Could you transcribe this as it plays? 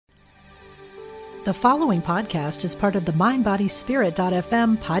The following podcast is part of the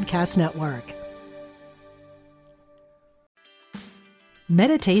MindBodySpirit.fm podcast network.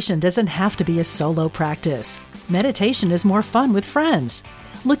 Meditation doesn't have to be a solo practice. Meditation is more fun with friends.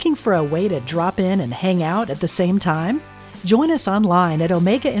 Looking for a way to drop in and hang out at the same time? Join us online at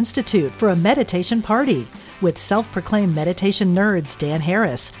Omega Institute for a meditation party with self-proclaimed meditation nerds Dan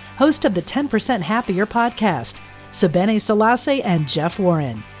Harris, host of the 10% Happier podcast, Sabene Selassie, and Jeff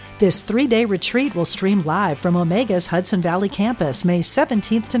Warren. This 3-day retreat will stream live from Omega's Hudson Valley campus May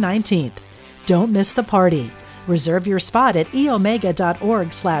 17th to 19th. Don't miss the party. Reserve your spot at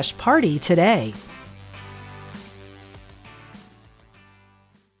eomega.org/party today.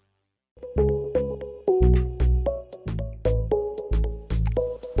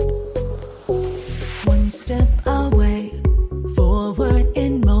 One step away, forward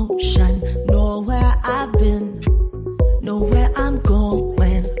in motion, know where I've been, know where I'm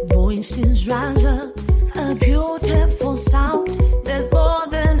going. Voices rise up, a beautiful sound. There's more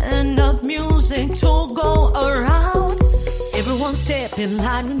than enough music to go around. Everyone step in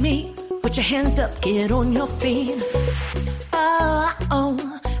line with me. Put your hands up, get on your feet. Oh,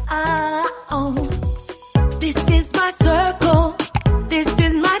 oh, oh, oh. This is my circle. This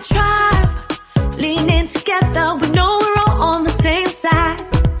is my tribe. Leaning together, we know we're all on the same side.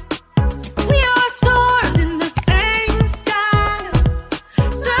 We are stars in the same sky.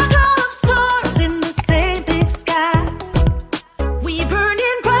 Circle of stars in the same big sky. We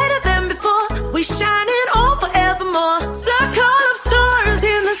burning brighter than before. We shining on forevermore. Circle of stars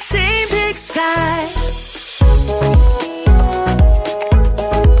in the same big sky.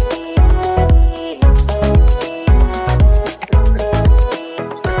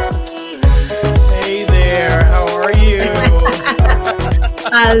 Hey there, how are you?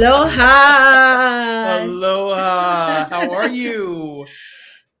 Aloha. Aloha, how are you?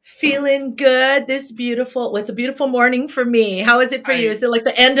 Feeling good. It's a beautiful morning for me. How is it for you? Is it like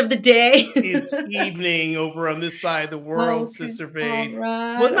the end of the day? It's evening over on this side of the world, Okay. Sister Faith. All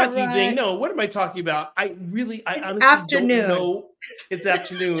right, Well, not all right. evening. No, what am I talking about? I honestly afternoon. don't know. It's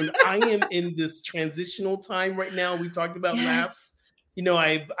afternoon. I am in this transitional time right now. We talked about Yes. last.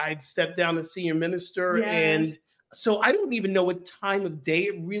 I've stepped down as senior minister, Yes. and so I don't even know what time of day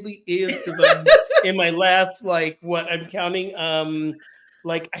it really is because I'm in my last I'm counting. I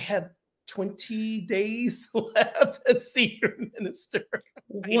have 20 days left as senior minister.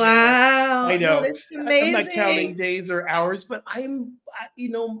 Wow. I know. That's I'm amazing. not counting days or hours, but I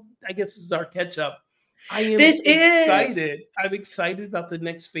guess this is our catch up. I am excited. I'm excited about the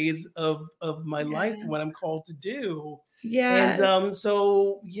next phase of my life and what I'm called to do. Yes. And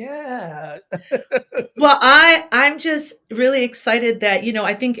so yeah. Well, I'm just really excited that,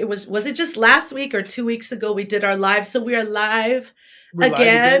 I think was it just last week or 2 weeks ago we did our live. So we are live We're live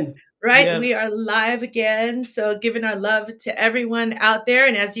again. Right? Yes. We are live again. So giving our love to everyone out there.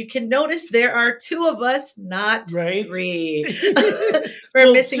 And as you can notice, there are 2 of us, not Right. 3.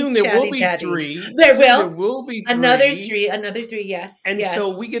 We're missing soon there will Chatty be Daddy. 3. There Soon will. There will be 3. Another three. Yes. And yes.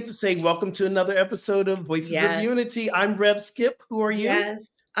 so we get to say welcome to another episode of Voices of Yes. Unity. I'm Rev Skip. Who are you? Yes.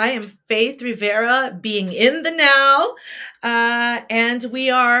 I am Faith Rivera, being in the now. And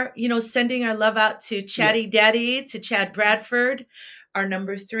we are, sending our love out to Chatty Daddy, to Chad Bradford, our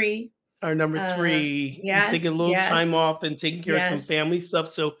number 3. Our number 3. yes, Taking a little yes. time off and taking care of some Yes. family stuff.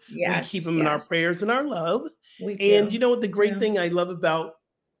 So Yes, we keep him in our yes. prayers and our love. We do. And you know what the great do. thing I love about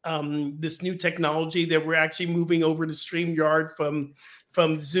this new technology that we're actually moving over to StreamYard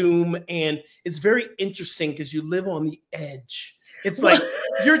from Zoom. And it's very interesting because you live on the edge. It's like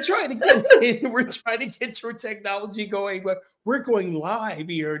you're trying to get in, we're trying to get your technology going, but we're going live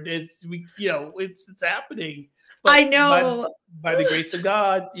here. It's happening. But I know. By the grace of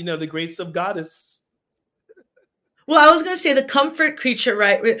God, the grace of God is. Well, I was going to say the comfort creature,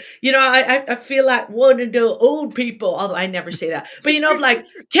 right? I feel like one of the old people, although I never say that, but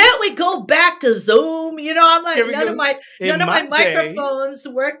can't we go back to Zoom? I'm like, none of my microphones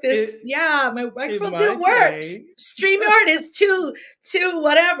work this. My microphones didn't work. StreamYard is too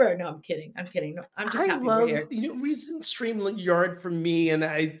whatever. No, I'm kidding. No, I'm just happy we're here. Reason StreamYard for me,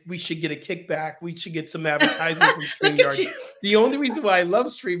 and we should get a kickback. We should get some advertisement from StreamYard. The only reason why I love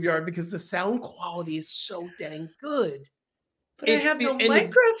StreamYard because the sound quality is so dang good. But I have no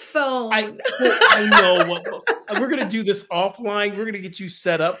microphone. I know. We're going to do this offline. We're going to get you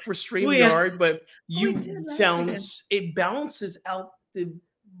set up for StreamYard, but it balances out the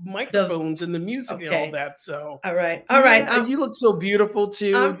microphones and the music and all that. So all right. And you look so beautiful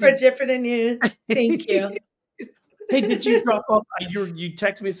too. I'm different than you. Thank you. Hey, did you drop off? You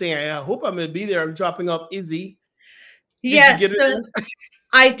text me saying, I hope I'm going to be there. I'm dropping off Izzy. Did you Yes, get it so there?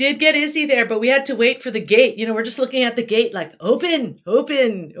 I did get Izzy there, but we had to wait for the gate. We're just looking at the gate like open,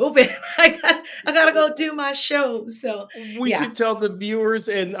 open, open. I gotta go do my show. So We yeah. should tell the viewers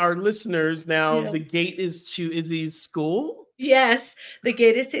and our listeners now Yeah. the gate is to Izzy's school. Yes, the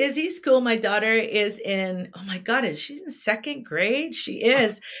gate is to Izzy's school. My daughter is in, oh my God, is she in second grade? She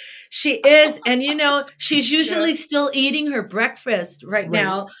is. She is. And she's Yeah. usually still eating her breakfast right Right.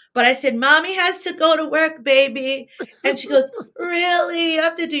 now. But I said, Mommy has to go to work, baby. And she goes, Really? You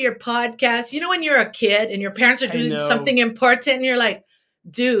have to do your podcast. When you're a kid and your parents are I doing something know. important and you're like,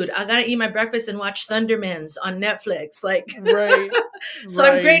 dude, I gotta eat my breakfast and watch Thundermans on Netflix. Like, Right. so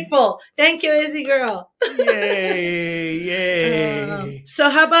I'm Right. grateful. Thank you, Izzy girl. Yay. Yay. So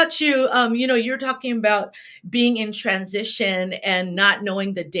how about you? You're talking about being in transition and not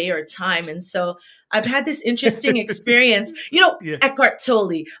knowing the day or time. And so I've had this interesting experience. Yeah. Eckhart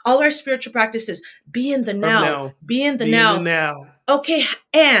Tolle, all our spiritual practices, be in the From now, now. be in the Be in the now. now. Okay.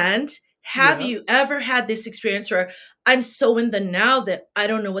 And have Yeah. you ever had this experience where I'm so in the now that I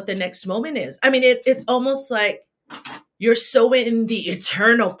don't know what the next moment is? I mean, it's almost like you're so in the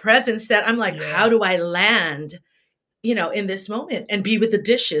eternal presence that I'm like, Yeah. how do I land, in this moment and be with the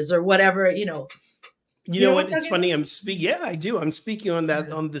dishes or whatever, You know what what? I'm It's talking funny. I'm speaking. Yeah, I do. I'm speaking on that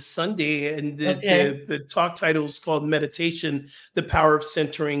about? on this Sunday, and Okay. the talk title is called "Meditation: The Power of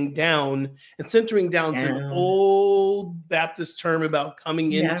Centering Down." And centering down is an Down. old Baptist term about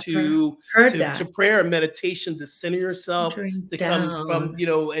coming Yeah, I've into heard to that. prayer and meditation, to center yourself, Centering to come from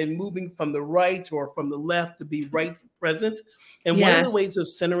down. and moving from the right or from the left to be right present. And one of the Yes. ways of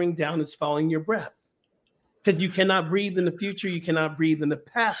centering down is following your breath. Because you cannot breathe in the future, you cannot breathe in the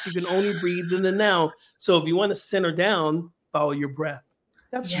past, you can only breathe in the now. So if you want to center down, follow your breath.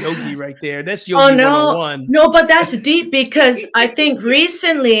 That's yogi Yes. right there. That's Oh yogi no. 101. No, but that's deep because I think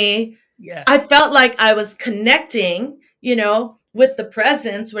recently Yeah. I felt like I was connecting, with the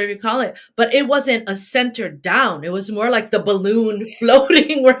presence, whatever you call it, but it wasn't a center down. It was more like the balloon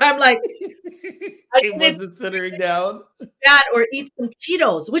floating where I'm like, I It needed wasn't centering down. that or eat some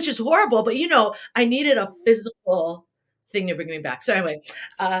Cheetos, which is horrible, but I needed a physical thing to bring me back. So anyway,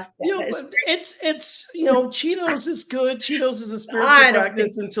 But it's Cheetos is good. Cheetos is a spiritual I don't think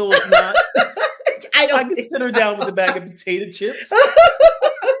practice until it's not. I I don't can think center down with a bag of potato chips.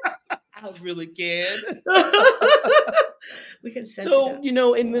 I really can. we can send So, it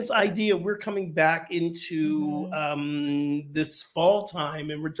out. in this idea, we're coming back into this fall time,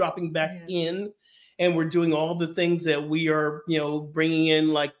 and we're dropping back Yeah. in, and we're doing all the things that we are, bringing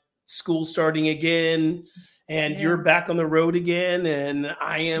in, like school starting again, and Yeah. you're back on the road again, and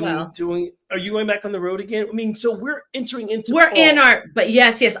I am Well, doing. Are you going back on the road again? I mean, so we're entering into we're in fall, but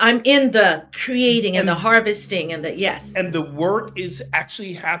yes, I'm in the creating and the and harvesting and the yes. and the work is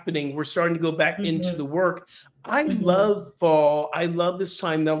actually happening. We're starting to go back into Mhm. the work. I Mhm. love fall. I love this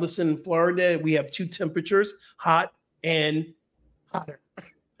time. Now, listen, in Florida, we have two temperatures, hot and hotter.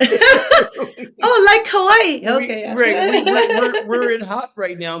 Oh, like Hawaii. Okay. Right. Yeah. We're in hot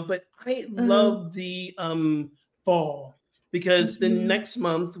right now, but I Uh-huh. love the fall because the Mhm. next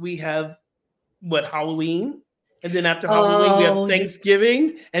month we have what, Halloween? And then after Halloween, we have Oh,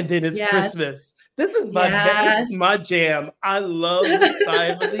 Thanksgiving, and then it's yes. Christmas. This is Yes. my jam. I love this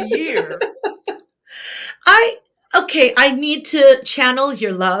time of the year. I I need to channel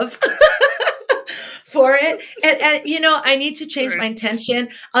your love for it. And I need to change my Right. intention.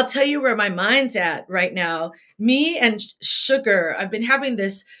 I'll tell you where my mind's at right now. Me and sugar, I've been having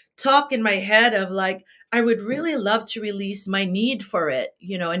this talk in my head of like, I would really love to release my need for it,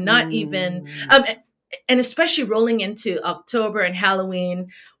 and not even Mm, and especially rolling into October and Halloween,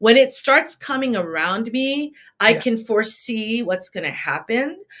 when it starts coming around me, I yeah. can foresee what's going to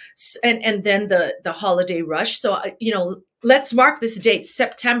happen, and then the holiday rush. So let's mark this date,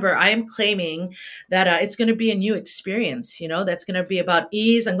 September. I am claiming that it's going to be a new experience. That's going to be about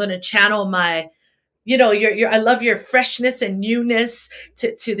ease. I'm going to channel my your I love your freshness and newness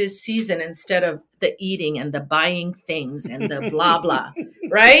to this season instead of the eating and the buying things and the blah blah.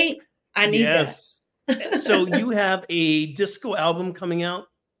 Right? I need that. Yes. So you have a disco album coming out?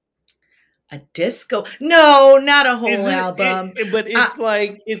 A disco? No, not a Is whole album. but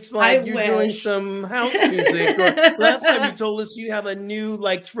I, it's I like you're doing wish. some house music. Or last time you told us you have a new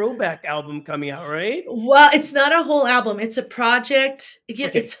like throwback album coming out, right? Well, it's not a whole album. It's a project. Okay.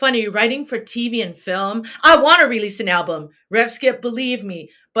 It's funny writing for TV and film. I want to release an album. Rev Skip, believe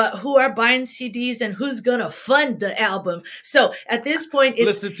me. But who are buying CDs and who's gonna fund the album? So at this point, it's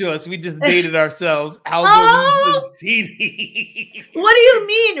Listen to us. We just dated ourselves. Albums and oh, CDs. what do you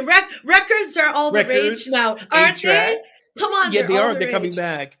mean? Records are all the rage Records, now, aren't they? 8-track. Come on, Yeah, they're they all are. the They're coming rage.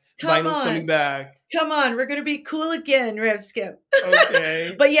 back. Come Vinyl's coming on. back. Come on, we're gonna be cool again, Rev Skip.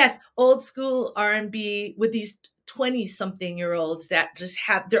 Okay. But yes, old school R&B with these 20-something-year-olds that just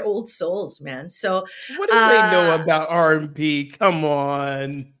have their old souls, man. So What do they know about R&B? Come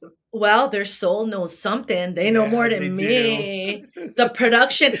on. well, their soul knows something. They know more Yeah, they than do. me. The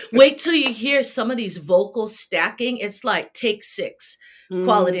production. Wait till you hear some of these vocals stacking. It's like take 6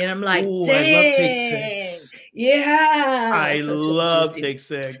 quality. And I'm like, Ooh, I love Take dang. 6. Yeah. I So it's really love juicy. Take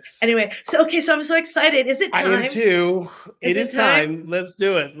 6. Anyway, so I'm so excited. Is it I time? am too. It Is is it time? time. Let's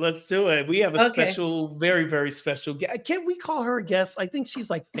do it. Let's do it. We have a Okay. special, very, very special guest. Can't we call her a guest? I think she's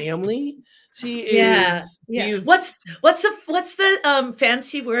like family. She Yeah. is. Yeah. Is, What's the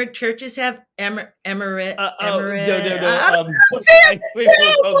fancy word churches have? Emirate. no. I don't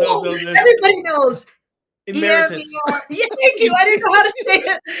No. Everybody knows. Emeritus. Yeah, thank you. I didn't know how to say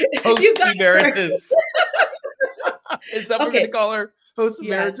it. Host You got it. emeritus. Is that what we're Okay. going to call her? Host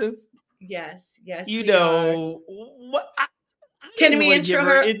Yes. emeritus? Yes. You we know are. what? Can we intro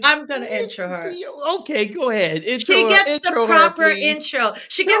her? I'm gonna intro her. Okay, go ahead. She gets the proper intro.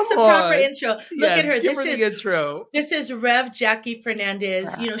 She gets the proper intro. Look at her. Give her the intro. This is Rev Jacquie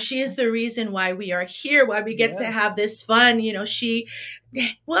Fernandez. You know, she is the reason why we are here, why we get to have this fun. You know, she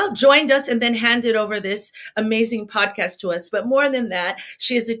joined us and then handed over this amazing podcast to us. But more than that,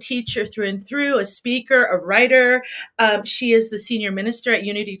 she is a teacher through and through, a speaker, a writer. She is the senior minister at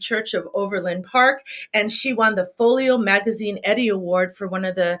Unity Church of Overland Park, and she won the Folio Magazine Eddie Award for one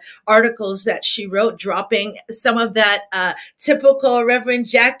of the articles that she wrote, dropping some of that typical Reverend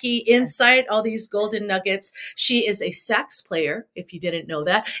Jacquie insight, all these golden nuggets. She is a sax player, if you didn't know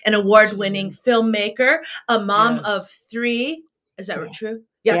that, an award-winning filmmaker, a mom of 3. Is that true?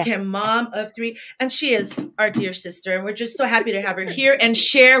 Yeah, okay, mom of 3. And she is our dear sister. And we're just so happy to have her here and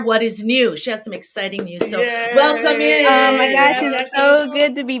share what is new. She has some exciting news. So welcome in. Oh my gosh, it's so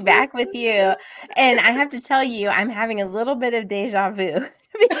good to be back with you. And I have to tell you, I'm having a little bit of deja vu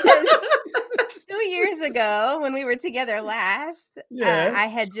because 2 years ago when we were together last, I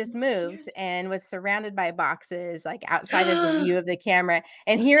had just moved and was surrounded by boxes like outside of the view of the camera.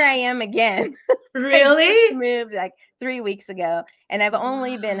 And here I am again. Really? I just moved like 3 weeks ago. And I've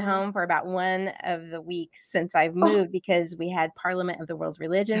only been home for about 1 of the weeks since I've moved because we had Parliament of the World's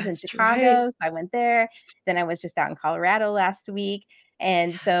Religions in Chicago. So I went there. Then I was just out in Colorado last week.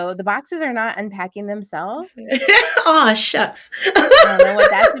 And so the boxes are not unpacking themselves. Oh, shucks. I don't know what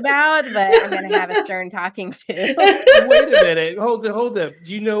that's about, but I'm going to have a stern talking to. Wait a minute. Hold it.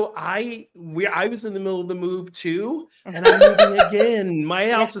 Do you know I was in the middle of the move too, and I'm moving again. My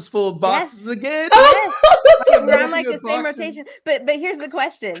house is full of boxes again. Yes. We're on like the same rotation. But here's the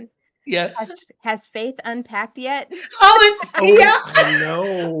question. Yeah. Has Faith unpacked yet? I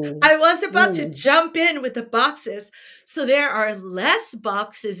know. I was about to jump in with the boxes. So there are less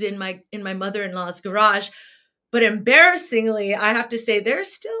boxes in my mother-in-law's garage, but embarrassingly, I have to say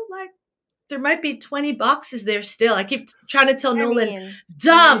there's still like there might be 20 boxes there still. I keep trying to tell Nolan,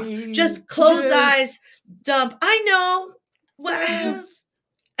 dump, just close eyes, dump. I know. Well,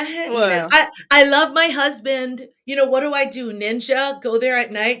 I love my husband. You know, what do? Ninja, go there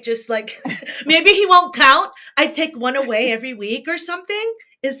at night, just like maybe he won't count. I take one away every week or something.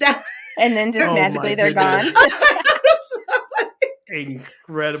 Is that? And then just magically they're gone.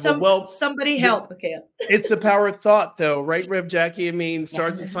 Incredible. Somebody help. Okay. It's the power of thought, though, right, Rev Jacquie? I mean,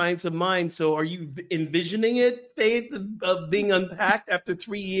 starts with science of mind. So are you envisioning it, Faith, of being unpacked after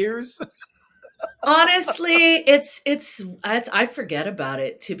 3 years? Honestly, it's I forget about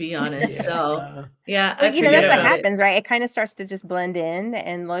it, to be honest. Yeah. So yeah, well, that's what happens, right? It kind of starts to just blend in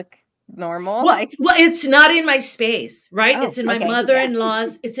and look normal. Well, it's not in my space, right? Oh, it's in my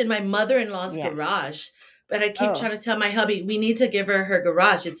mother-in-law's. It's in my mother-in-law's garage. But I keep trying to tell my hubby, we need to give her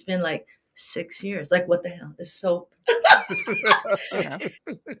garage. It's been like 6 years. Like, what the hell? It's so.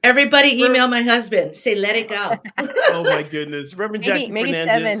 Everybody email my husband. Say, let it go. Oh my goodness, Reverend Jacquie maybe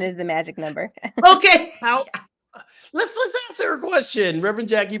Fernandez. 7 is the magic number. Okay. Let's answer a question, Reverend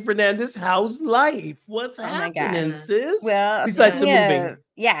Jacquie Fernandez. How's life? What's happening, sis? Well, besides the moving,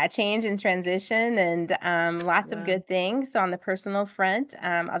 change and transition, and lots of good things. So on the personal front,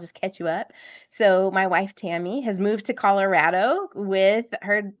 I'll just catch you up. So my wife Tammy has moved to Colorado with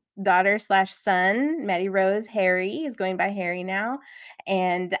her daughter/son, Maddie Rose. Harry is going by Harry now,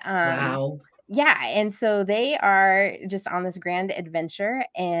 and wow. Yeah, and so they are just on this grand adventure,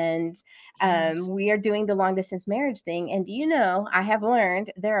 and we are doing the long distance marriage thing. And I have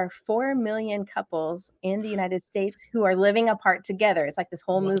learned there are 4 million couples in the United States who are living apart together. It's like this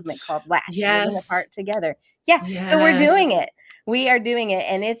whole movement called LAT, living apart together. Yeah, so we're doing it. we are doing it,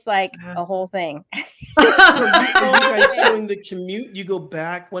 and it's like Wow. a whole thing. So are you guys doing the commute? You go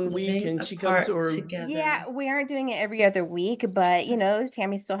back one week Living and she comes, apart or Yeah, together. we aren't doing it every other week, but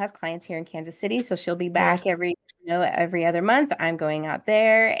Tammy still has clients here in Kansas City, so she'll be yeah. back every other month. I'm going out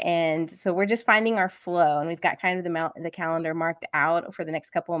there, and so we're just finding our flow, and we've got kind of the calendar marked out for the next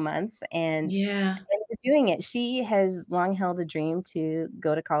couple of months, and Yeah. we're doing it. She has long held a dream to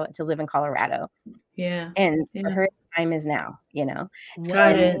go to college, to live in Colorado, Yeah. and for Yeah. her, the time is now. Got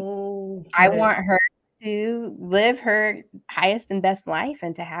And it. Wow. I Got it. want her to live her highest and best life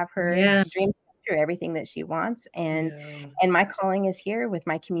and to have her Yeah. dreams come true, everything that she wants. And Yeah. my calling is here with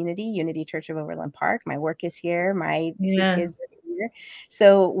my community, Unity Church of Overland Park. My work is here. My 2 Yeah. kids are here.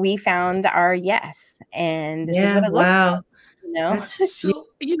 So we found our yes, and this is what Yeah. it looks like, Wow. That's You- so,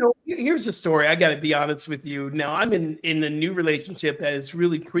 here's the story. I got to be honest with you. Now, I'm in a new relationship that is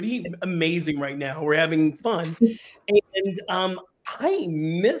really pretty amazing right now. We're having fun. And I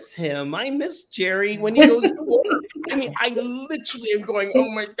miss him. I miss Jerry when he goes to work. I mean, I literally am going, oh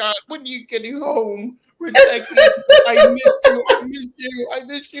my God, when are you getting home? We're texting each other. I miss you. I miss you. I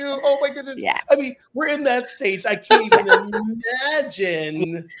miss you. Oh my goodness. Yeah. I mean, we're in that stage. I can't even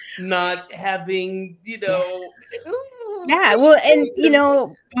imagine not having, Yeah, well, and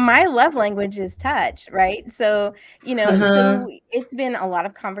this. my love language is touch, right? So, Uh-huh. it's been a lot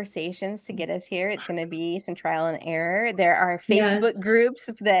of conversations to get us here. It's going to be some trial and error. There are Facebook Yes. groups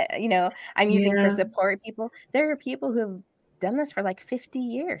that, I'm using for Yeah. support people. There are people who have done this for like 50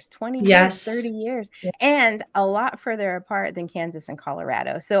 years, 20 years, 30 Yes. years, Yeah. and a lot further apart than Kansas and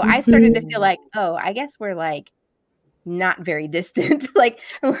Colorado. So I started to Mhm. feel like, oh, I guess we're like not very distant, like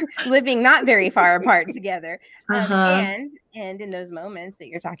living not very far apart together. Uh-huh. And in those moments that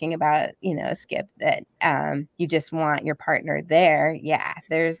you're talking about, Skip, that you just want your partner there. Yeah,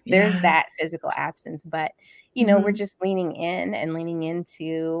 there's Yeah. that physical absence, but we're Mhm. just leaning in and leaning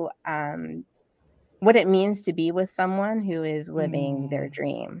into what it means to be with someone who is living their Mm.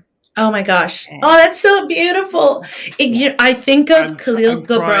 dream. Oh my gosh. And Oh, that's so beautiful. I think of Khalil I'm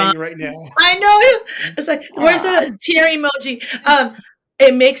Gibran. crying right now. I know. It's like, where's aw, the tear emoji?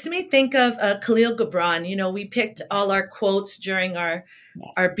 It makes me think of Khalil Gibran. We picked all our quotes during our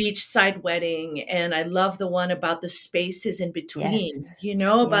yes, beachside wedding, and I love the one about the spaces in yes, between.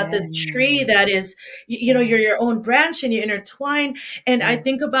 About the yes, tree that is, you're yes, your own branch and you intertwine. And I yes,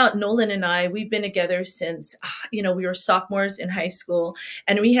 think about Nolan and I. We've been together since we were sophomores in high school,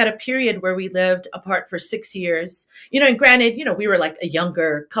 and we had a period where we lived apart for 6 years. And granted, we were like a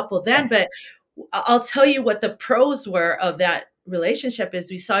younger couple then, yes, but I'll tell you what the pros were of that relationship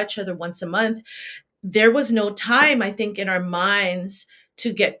is we saw each other once a month. There was no time, I think, in our minds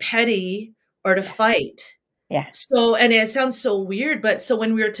to get petty or to yes, fight. yeah, So, and it sounds so weird, but so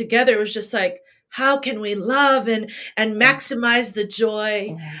when we were together, it was just like, how can we love and yeah, maximize the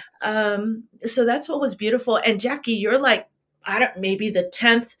joy? yeah. So that's what was beautiful. And Jacquie, you're like, I don't, maybe the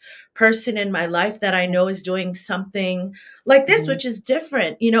 10th person in my life that I know is doing something like this, Mhm. which is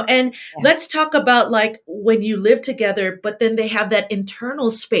different, and Yeah, let's talk about like when you live together, but then they have that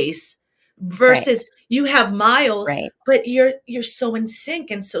internal space right, versus you have Miles, right. but you're so in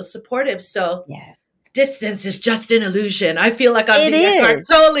sync and so supportive. So Yes. distance is just an illusion. I feel like I'm It being Eckhart is.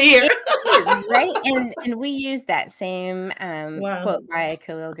 Tolle here. It is, right? And we use that same Wow. quote by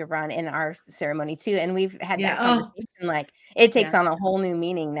Khalil Gibran in our ceremony too. And we've had Yeah. that Oh, conversation, like it takes yes. on a whole new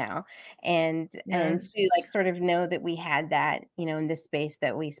meaning now. And Yes. to like sort of know that we had that, in this space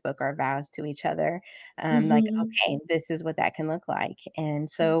that we spoke our vows to each other. Like, Hmm. okay, this is what that can look like. And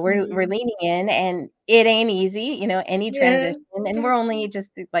so we're Hmm. leaning in, and it ain't easy, any Yeah. transition. And we're only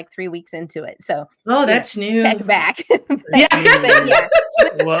just like 3 weeks into it. So, Oh, that's check new. back. Yeah. But yeah,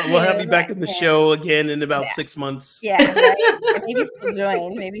 but We'll have you back in the yeah, show again in about yeah, 6 months. yeah, right. And maybe she'll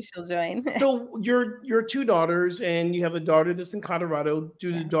join. Maybe she'll join. So your two daughters, and you have a daughter that's in Colorado.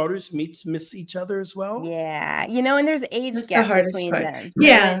 Do the Yeah. daughters miss each other as well? Yeah. And there's age That's the gap hardest between part. them. So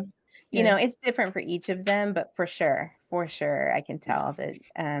Yeah. Yeah. it's different for each of them, but for sure, I can tell that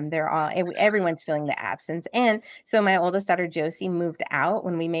they're all everyone's feeling the absence. And so my oldest daughter Josie moved out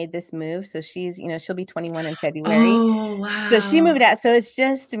when we made this move. So she's, she'll be 21 in February. Oh, So she moved wow. out. So it's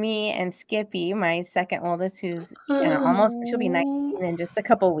just me and Skippy, my second oldest, who's she'll be 19 Oh, in just a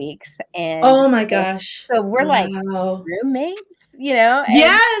couple weeks. And Oh my so, gosh. so we're like Wow. roommates, and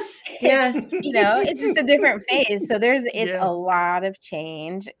Yes. Yes. it's just a different phase. So it's yeah. a lot of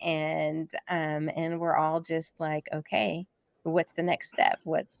change, and we're all just like, okay, what's the next step?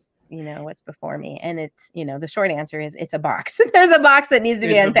 What's before me? And it's, the short answer is it's a box. There's a box that needs to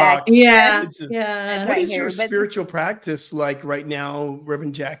be It's a unpacked. box. Yeah. It's a, That's Yeah. what right is here. your But spiritual practice like right now,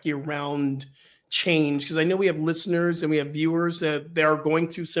 Reverend Jacquie, around change, because I know we have listeners and we have viewers that are going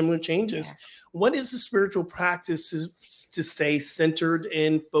through similar changes. Yeah. What is the spiritual practice to stay centered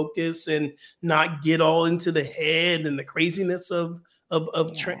and focused and not get all into the head and the craziness of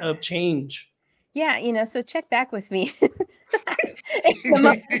change? Yeah, so check back with me. It's the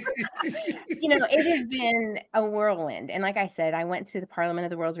most, it has been a whirlwind. And like I said, I went to the Parliament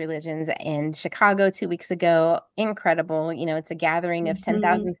of the World's Religions in Chicago 2 weeks ago. Incredible. It's a gathering of Mhm.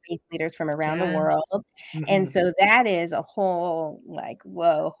 10,000 faith leaders from around the Yes. world. And so that is a whole, like,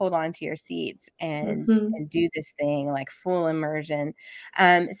 whoa, hold on to your seats and Mhm. do this thing, like full immersion.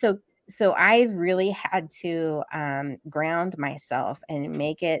 So I've really had to ground myself and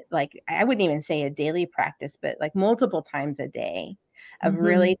make it, like, I wouldn't even say a daily practice, but like multiple times a day of Mhm.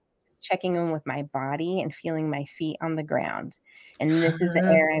 really checking in with my body and feeling my feet on the ground. And this is the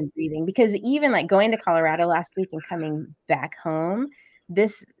Uh-huh. air I'm breathing. Because even like going to Colorado last week and coming back home,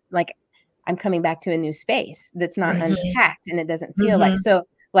 this, like, I'm coming back to a new space that's not Right. Mhm. unpacked, and it doesn't feel like Mhm. so.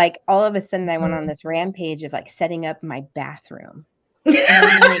 Like all of a sudden, I went on Mhm. this rampage of like setting up my bathroom. And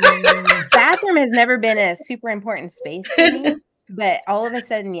I'm like, bathroom has never been a super important space to me. But all of a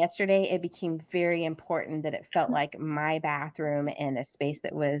sudden yesterday, it became very important that it felt like my bathroom and a space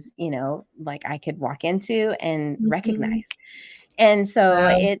that was, like I could walk into and Mhm. recognize. And so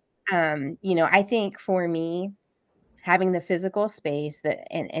Wow. it's, I think for me, having the physical space that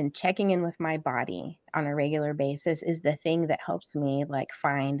and checking in with my body on a regular basis is the thing that helps me like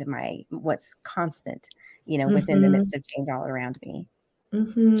find what's constant, within the Mhm. midst of change all around me.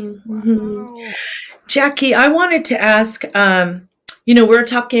 Mhm. Mhm. Wow. Jackie, I wanted to ask, we're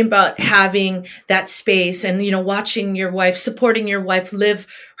talking about having that space and, watching your wife, supporting your wife live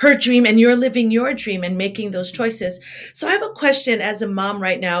her dream, and you're living your dream and making those choices. So I have a question as a mom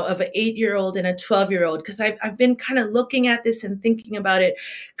right now of an 8-year-old and a 12-year-old, because I've been kind of looking at this and thinking about it,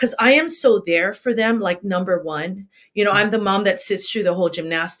 because I am so there for them. Like, number one, I'm the mom that sits through the whole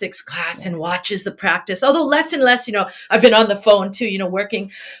gymnastics class and watches the practice, although less and less, I've been on the phone too,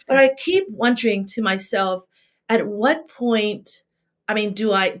 working. But Sure. I keep wondering to myself, at what point, I mean,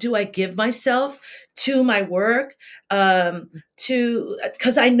 do I give myself to my work?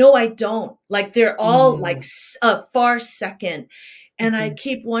 Because I know I don't. Like, they're all like Mm. a far second. And I Mhm.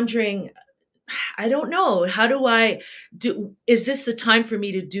 keep wondering, I don't know. How do I do? Is this the time for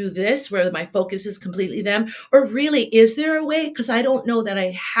me to do this where my focus is completely them? Or really, is there a way? Because I don't know that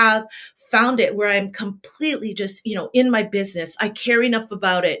I have found it where I'm completely just, in my business. I care enough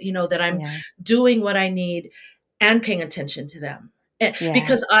about it, that I'm Yeah. doing what I need and paying attention to them. Yeah.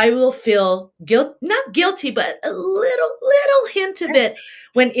 Because I will feel not guilty, but a little hint of Sure. it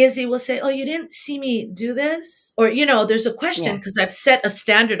when Izzy will say, "Oh, you didn't see me do this," or there's a question, Yeah. because I've set a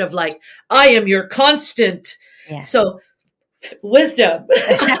standard of like, I am your constant. Yeah. So wisdom,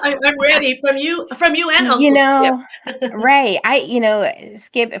 I'm ready from you and You Uncle Skip. know, right.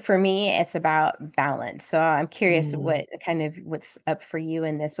 Skip, for me, it's about balance. So I'm curious Mm. what's up for you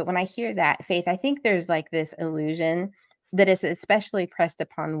in this. But when I hear that, Faith, I think there's like this illusion that is especially pressed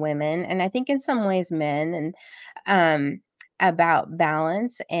upon women, and I think in some ways men, and um about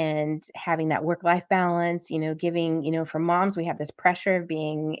balance and having that work-life balance, giving, for moms, we have this pressure of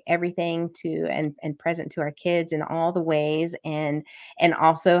being everything to and present to our kids in all the ways, and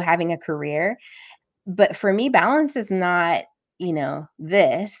also having a career. But for me, balance is not,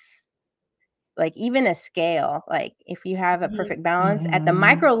 this, like even a scale, like if you have a Mhm, perfect balance at the Mhm.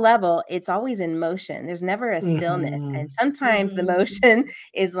 micro level, it's always in motion. There's never a stillness. And Mhm. sometimes the mhm, motion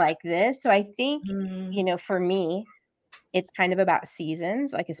is like this. So I think, mhm. for me, it's kind of about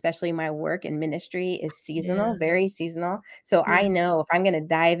seasons, like especially my work and ministry is seasonal, Yeah, very seasonal. So I yeah. know if I'm going to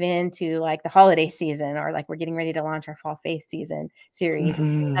dive into like the holiday season, or like we're getting ready to launch our fall faith season series,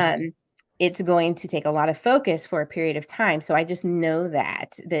 Mhm. um, it's going to take a lot of focus for a period of time. So I just know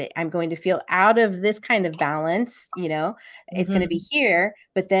that I'm going to feel out of this kind of balance, it's going to be Mhm, here,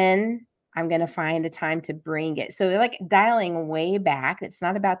 but then I'm going to find the time to bring it. So like dialing way back, it's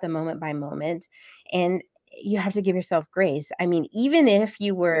not about the moment by moment. And you have to give yourself grace. I mean, even if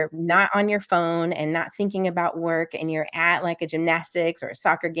you were not on your phone and not thinking about work and you're at like a gymnastics or a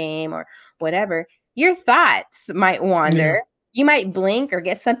soccer game or whatever, your thoughts might Yeah. wander. You might blink or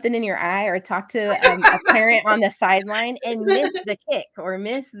get something in your eye or talk to a parent on the sideline and miss the kick or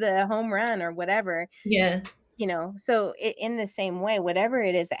miss the home run or whatever. yeah. So in the same way, whatever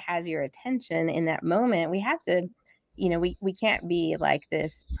it is that has your attention in that moment, we have to, we can't be like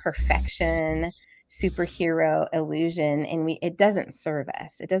this perfection superhero illusion, and it doesn't serve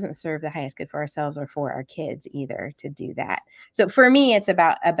us. It doesn't serve the highest good for ourselves or for our kids either to do that. So for me, it's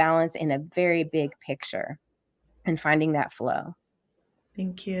about a balance in a very big picture and finding that flow.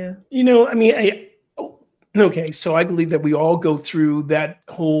 Thank you. I mean, okay, so I believe that we all go through that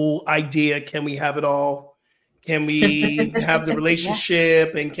whole idea. Can we have it all? Can we have the Yeah.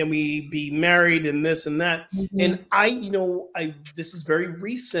 relationship, and can we be married and this and that? Mhm. And this is very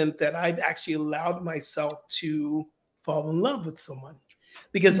recent that I've actually allowed myself to fall in love with someone,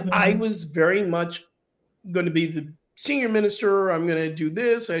 because I Mhm. was very much going to be the senior minister. I'm going to do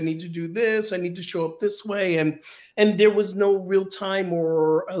this. I need to do this. I need to show up this way. And there was no real time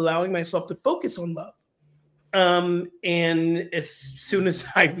or allowing myself to focus on love. And as soon as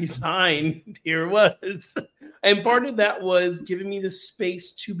I resigned, here it was. And part of that was giving me the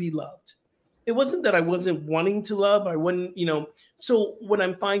space to be loved. It wasn't that I wasn't wanting to love. I wouldn't, So what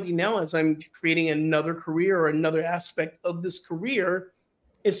I'm finding now as I'm creating another career or another aspect of this career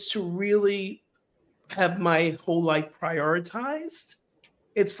is to really have my whole life prioritized.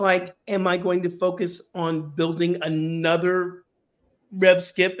 It's like, am I going to focus on building another rev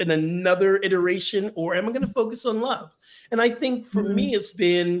skip and another iteration, or am I going to focus on love? And I think for me, Mhm. it's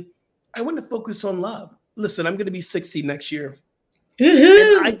been, I want to focus on love. Listen, I'm going to be 60 next year. And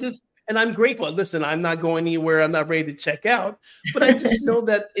Woohoo! I'm grateful. Listen, I'm not going anywhere. I'm not ready to check out. But I just know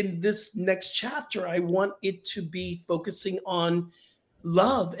that in this next chapter, I want it to be focusing on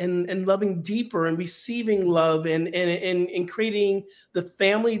love and loving deeper and receiving love and creating the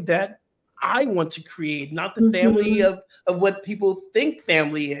family that I want to create, not the family Mhm. of what people think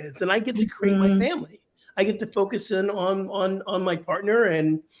family is. And I get to create my Mhm. family. I get to focus in on my partner,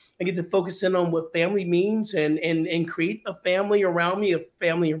 and I get to focus in on what family means, and create a family around me, a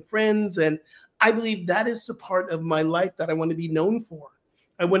family and friends. And I believe that is the part of my life that I want to be known for.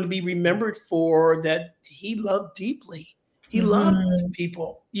 I want to be remembered for that he loved deeply. He loved Mhm.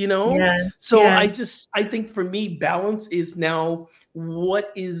 people, Yes, So yes. I think for me, balance is now,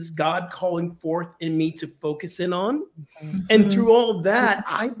 what is God calling forth in me to focus in on? And Mhm. through all of that,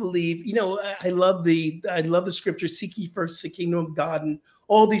 I believe, I love the scripture, seek ye first the kingdom of God, and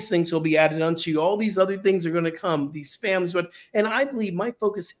all these things will be added unto you. All these other things are going to come, these families. And I believe my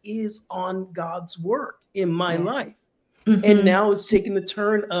focus is on God's work in my Yeah. life. And Mhm. now it's taking the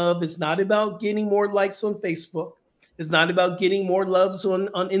turn of, it's not about getting more likes on Facebook. It's not about getting more loves on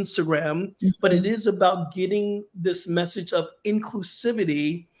Instagram, but it Mhm. is about getting this message of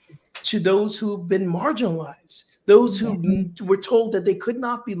inclusivity to those who've been marginalized, those Yeah. who were told that they could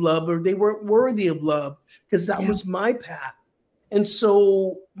not be loved or they weren't worthy of love, because that was Yes. my path. And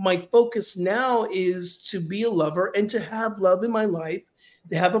so my focus now is to be a lover and to have love in my life,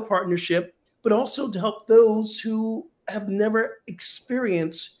 to have a partnership, but also to help those who have never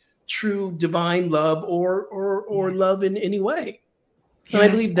experienced true divine love or Yeah. love in any way. And I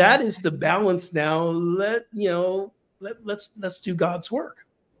believe Yes. that is the balance now. Let's do God's work.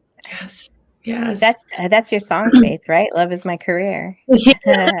 Yes. Yes. That's your song, Faith, right? Love is my career.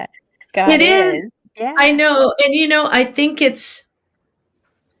 Yeah, God it is. is. I Yeah. know. And I think it's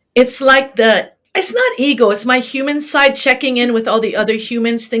like it's not ego, it's my human side checking in with all the other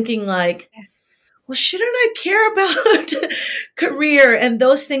humans thinking like, Yeah. well, shouldn't I care about career and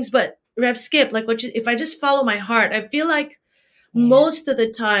those things? But Rev Skip, like if I just follow my heart, I feel like Yeah. most of the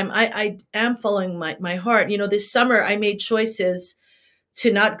time I am following my heart. This summer I made choices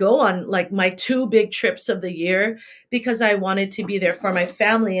to not go on like my two big trips of the year because I wanted to be there for my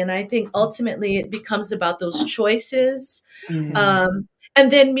family. And I think ultimately it becomes about those choices. Mm. Um, and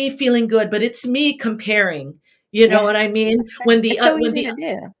then me feeling good, but it's me comparing, you know Yeah. what I mean? That's right. It's so When easy the, to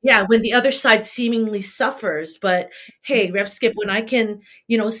do. yeah, when the other side seemingly suffers, but hey, Rev Skip, when I can,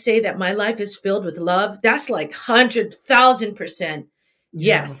 say that my life is filled with love, that's like 100,000%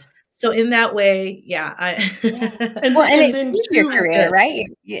 Yeah. yes. So in that way, yeah, Yeah. I, Well, And and and it then feeds your too, career, right?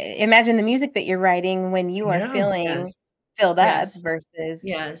 Imagine the music that you're writing when you are yeah. feeling yes, filled up yes, versus,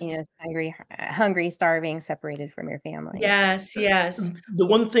 yes, hungry, starving, separated from your family. yes, yes. The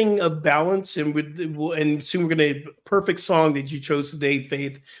one thing of balance, and soon we're gonna perfect song that you chose today,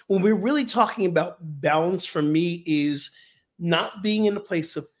 Faith. When we're really talking about balance, for me, is not being in a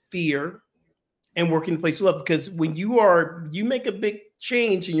place of fear and working in a place of love. Because when you make a big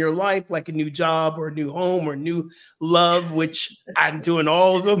change in your life, like a new job or a new home or new love, which I'm doing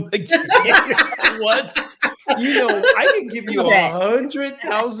all of them again at once. I can give you Love it.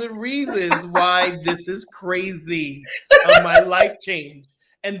 100,000 reasons why this is crazy of my life change.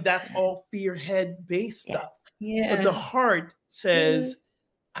 And that's all fear head based Yeah. stuff. But the Yeah. heart says,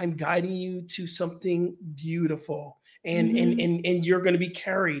 I'm guiding you to something beautiful. And and Mhm. and and you're going to be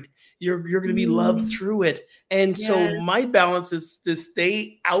carried. You're going to be loved Mhm. through it. And so Yes. my balance is to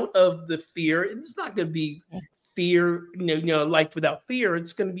stay out of the fear. It's not going to be Yeah. fear, life without fear.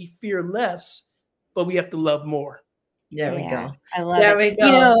 It's going to be fearless, but we have to love more. There we go. I love There it. we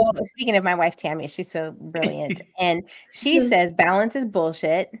go. Speaking of my wife, Tammy, she's so brilliant. And she says balance is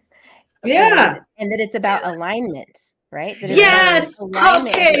bullshit. Yeah. And that it's about alignment, right? That Yes.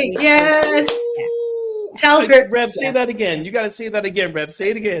 Okay. Yes. Tell her. Rev, say that again. You got to say that again, Rev. Say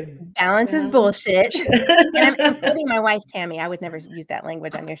it again. Balance is bullshit. And I'm quoting my wife, Tammy. I would never use that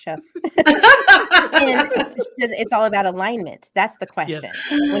language on your show. And she says it's all about alignment. That's the question.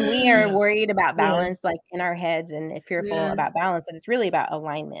 Yes. When we are worried about balance, like in our heads and fearful about balance, that it's really about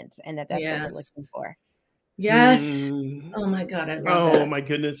alignment, and that's what we're looking for. Yes. Oh my God, I love it. Oh my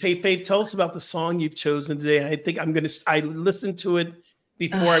goodness. Hey, Faith, tell us about the song you've chosen today. I think I listened to it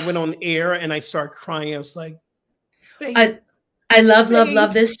before I went on air, and I started crying. I was like, I love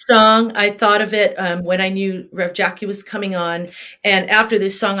this song. I thought of it when I knew Rev Jacquie was coming on. And after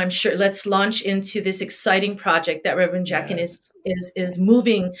this song, I'm sure let's launch into this exciting project that Reverend Jacquie is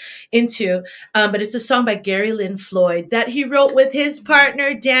moving into. But it's a song by Gary Lynn Floyd that he wrote with his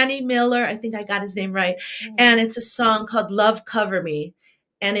partner, Danny Miller. I think I got his name right. And it's a song called Love Cover Me.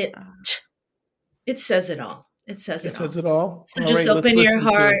 And it says it all. It says it all. So just open your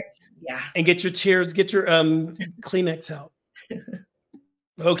heart. Yeah. And get your tears, get your Kleenex out.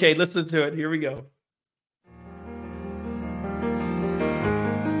 Okay, listen to it. Here we go.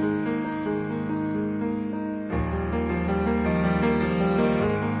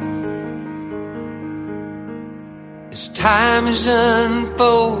 As time has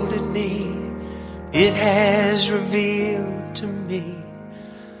unfolded me, it has revealed to me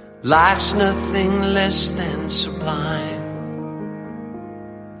life's nothing less than sublime.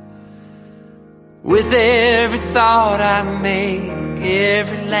 With every thought I make,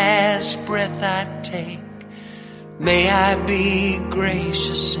 every last breath I take, may I be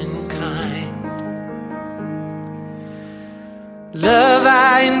gracious and kind. Love,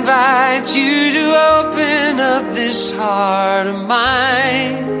 I invite you to open up this heart of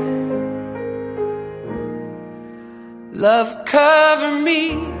mine. Love, cover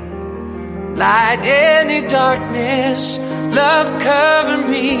me, light any darkness. Love, cover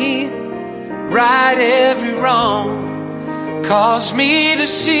me, right every wrong, cause me to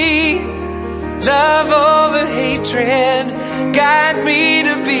see love over hatred, guide me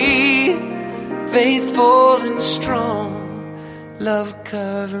to be faithful and strong. Love,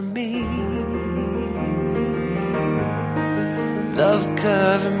 cover me, love,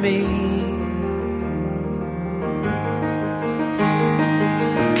 cover me.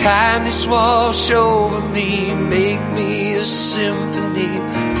 Kindness wash over me, make me a symphony,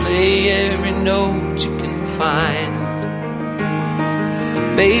 play every note you can find.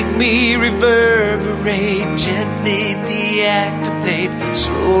 Make me reverberate, gently deactivate,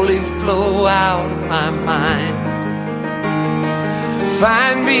 slowly flow out of my mind.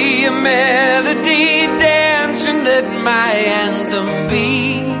 Find me a melody, dance and let my anthem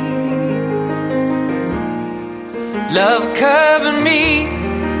be. Love, cover me,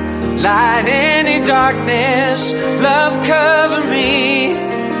 light any darkness. Love, cover me,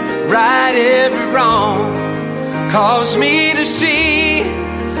 right every wrong, cause me to see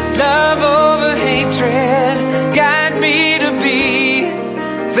love over hatred, guide me to be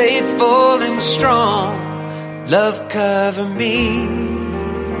faithful and strong. Love, cover me,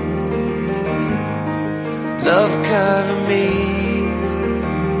 love, cover me,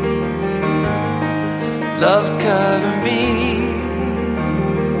 love, cover me,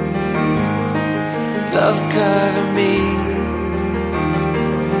 love, cover me.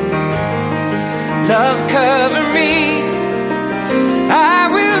 Love, cover me, I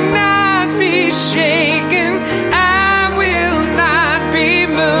will not be shaken, I will not be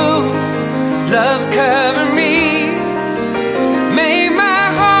moved. Love, cover me, may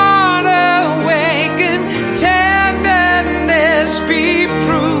my heart awaken, tenderness be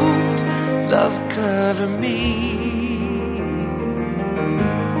proved. Love, cover me,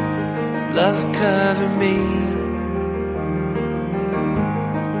 love, cover me.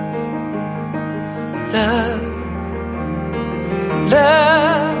 Love,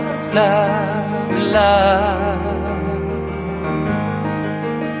 love, love, love,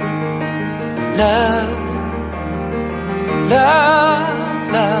 love, love,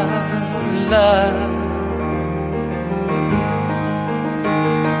 love, love.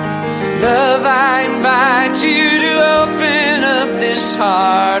 Love, I invite you to open up this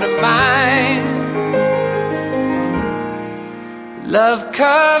heart of mine. Love,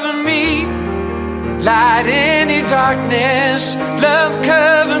 cover me, light any darkness. Love,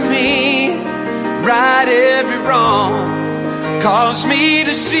 cover me, right every wrong, cause me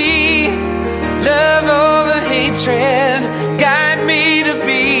to see love over hatred, guide me to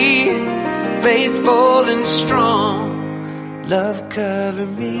be faithful and strong. Love cover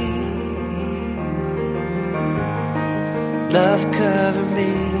me. Love cover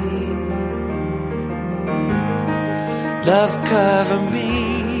me. Love cover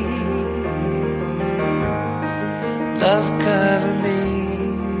me. Love cover me.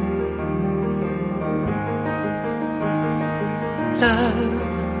 Love,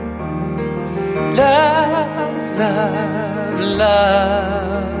 love, love,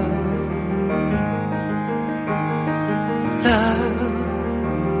 love.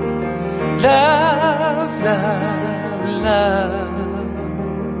 Love, love, love, love.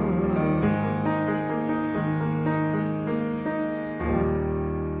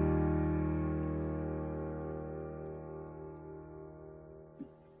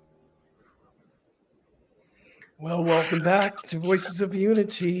 Well, welcome back to Voices of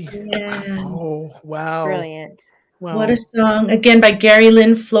Unity. Yeah. Oh, wow. Brilliant. Wow. What a song. Again, by Gary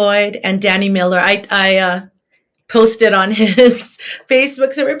Lynn Floyd and Danny Miller. I posted on his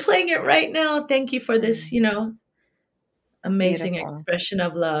Facebook, so we're playing it right now. Thank you for this, amazing beautiful. expression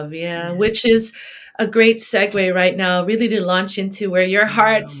of love. Yeah, which is a great segue right now, really to launch into where your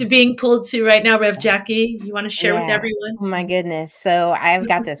heart's being pulled to right now. Rev Jacquie, you want to share with everyone? Oh my goodness. So I've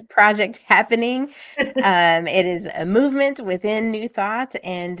got this project happening. It is a movement within New Thought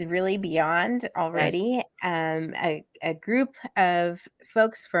and really beyond already. A group of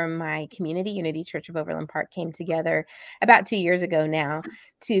folks from my community, Unity Church of Overland Park, came together about 2 years ago now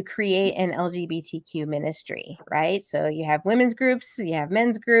to create an LGBTQ ministry, right? So you have women's groups, you have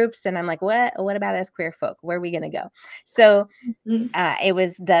men's groups, and I'm like, what about us queer folk? Where are we going to go? So it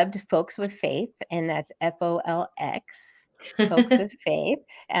was dubbed Folks with Faith, and that's FOLX, Folks with Faith,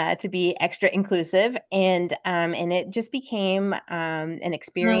 to be extra inclusive. And it just became an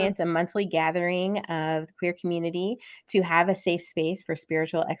experience, a monthly gathering of the queer community to have a safe space for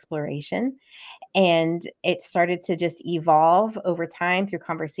spiritual exploration. And it started to just evolve over time through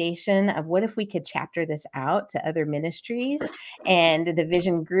conversation of what if we could chapter this out to other ministries. And the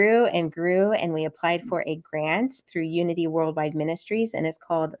vision grew and grew, and we applied for a grant through Unity Worldwide Ministries, and it's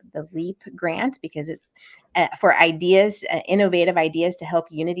called the LEAP grant because it's for ideas, innovative ideas to help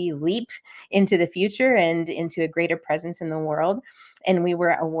Unity leap into the future and into a greater presence in the world. And we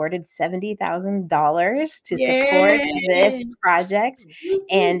were awarded $70,000 to support this project.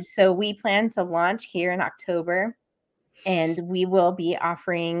 And so we plan to launch here in October, and we will be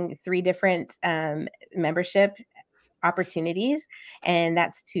offering 3 different membership opportunities, and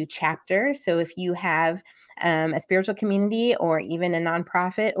that's to chapter. So if you have a spiritual community or even a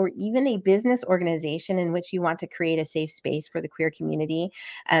nonprofit or even a business organization in which you want to create a safe space for the queer community,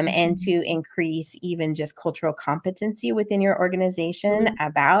 and to increase even just cultural competency within your organization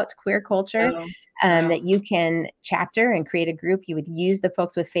about queer culture, that you can chapter and create a group. You would use the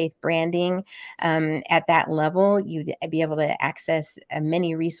Folks with Faith branding at that level. You'd be able to access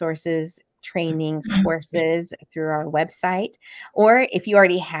many resources, trainings, courses through our website. Or if you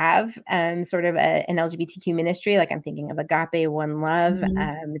already have sort of an LGBTQ ministry, like I'm thinking of Agape, One Love,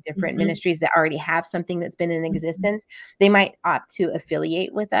 different ministries that already have something that's been in existence, they might opt to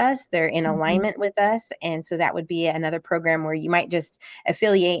affiliate with us. They're in alignment with us. And so that would be another program where you might just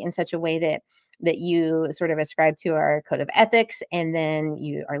affiliate in such a way that you sort of ascribe to our code of ethics, and then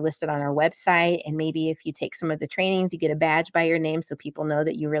you are listed on our website. And maybe if you take some of the trainings, you get a badge by your name so people know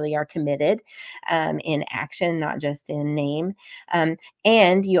that you really are committed in action, not just in name.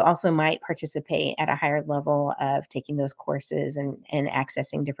 And you also might participate at a higher level of taking those courses and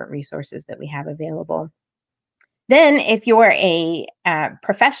accessing different resources that we have available. Then, if you're a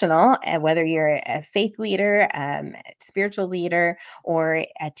professional, whether you're a faith leader, spiritual leader, or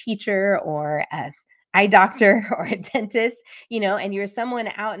a teacher, or a eye doctor, or a dentist, and you're someone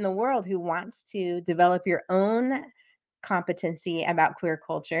out in the world who wants to develop your own competency about queer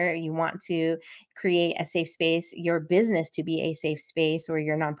culture, you want to create a safe space, your business to be a safe space, or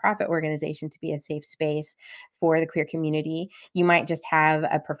your nonprofit organization to be a safe space for the queer community, you might just have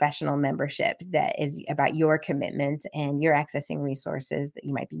a professional membership that is about your commitment, and you're accessing resources that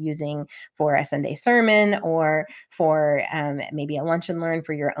you might be using for a Sunday sermon, or for maybe a lunch and learn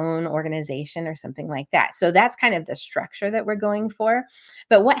for your own organization or something like that. So that's kind of the structure that we're going for.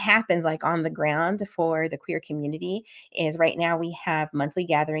 But what happens like on the ground for the queer community is right now we have monthly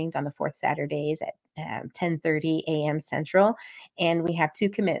gatherings on the 4th Saturdays at 10:30 a.m. Central. And we have 2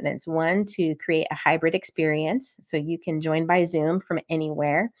 commitments. One, to create a hybrid experience, so you can join by Zoom from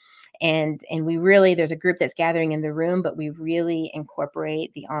anywhere. And we really, there's a group that's gathering in the room, but we really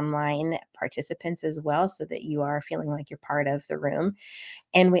incorporate the online participants as well, so that you are feeling like you're part of the room.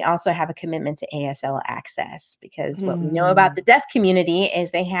 And we also have a commitment to ASL access, because what we know about the deaf community is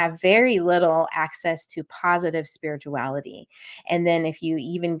they have very little access to positive spirituality. And then if you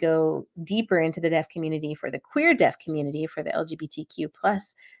even go deeper into the deaf community, for the queer deaf community, for the LGBTQ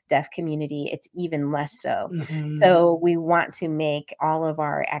plus deaf community, it's even less so. So we want to make all of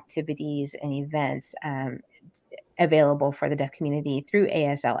our activities and events available for the deaf community through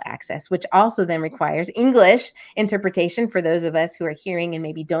ASL access, which also then requires English interpretation for those of us who are hearing and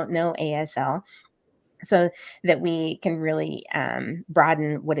maybe don't know ASL, so that we can really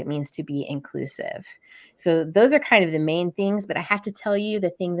broaden what it means to be inclusive. So those are kind of the main things, but I have to tell you,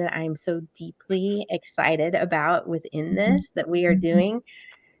 the thing that I'm so deeply excited about within this that we are doing,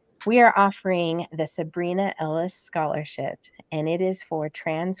 we are offering the Sabrina Ellis Scholarship, and it is for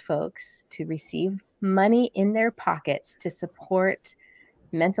trans folks to receive money in their pockets to support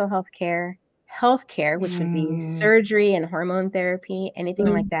mental health care, which would be surgery and hormone therapy, anything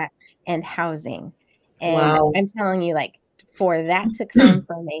like that, and housing. And Wow. I'm telling you, like, for that to come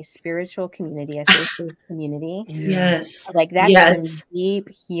from a spiritual community, a faith-based community, Yes. like, that's some Yes. deep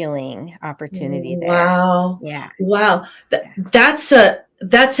healing opportunity there. Wow. Yeah. Wow.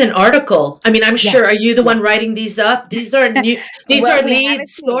 That's an article. I mean, I'm sure. Are you the one writing these up? These are new. These Well, are we have a lead team.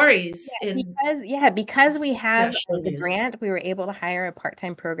 stories. Because we have National the news. grant, we were able to hire a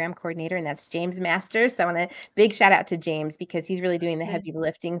part-time program coordinator, and that's James Masters. So I want to big shout out to James, because he's really doing the heavy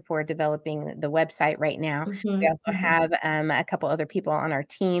lifting for developing the website right now. We also have a couple other people on our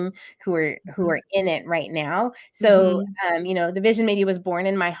team who are in it right now. So the Vision Media was born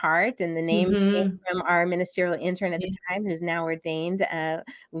in my heart, and the name came from our ministerial intern at the time, who's now ordained,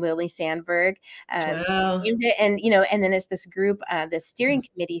 Lily Sandberg. Wow. And then it's this group, the steering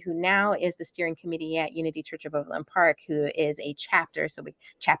committee, who now is the steering committee at Unity Church of Overland Park, who is a chapter,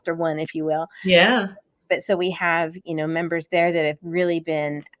 chapter 1, if you will. Yeah. But so we have, members there that have really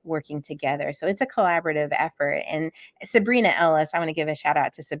been working together. So it's a collaborative effort. And Sabrina Ellis, I want to give a shout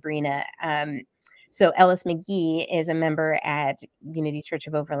out to Sabrina. So Ellis McGee is a member at Unity Church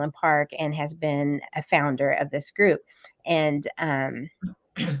of Overland Park and has been a founder of this group. And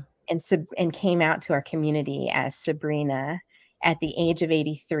came out to our community as Sabrina at the age of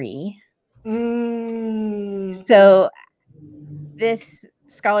 83. So this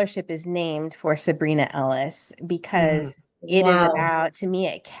scholarship is named for Sabrina Ellis, because it is about, to me,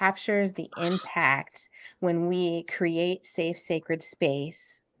 it captures the impact when we create safe, sacred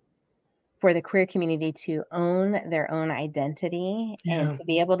space for the queer community to own their own identity and to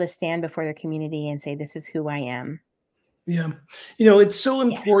be able to stand before their community and say, this is who I am. Yeah. It's so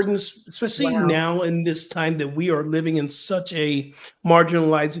important, especially now in this time that we are living in such a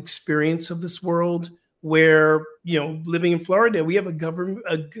marginalized experience of this world, where, living in Florida, we have a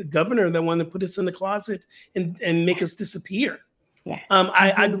governor that wanted to put us in the closet and make us disappear. Yeah.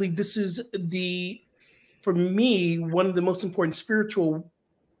 I believe this is for me, one of the most important spiritual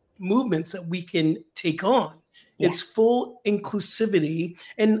movements that we can take on. It's full inclusivity.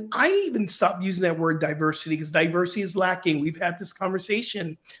 And I even stopped using that word diversity, because diversity is lacking. We've had this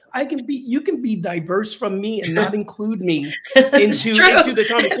conversation. You can be diverse from me and not include me into the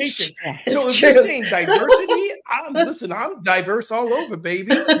conversation. So if you're saying diversity, I'm diverse all over,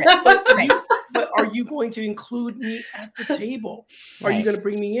 baby. But are you going to include me at the table? Are you going to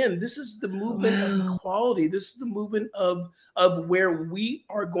bring me in? This is the movement of equality. This is the movement of where we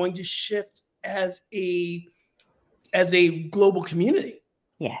are going to shift as a global community.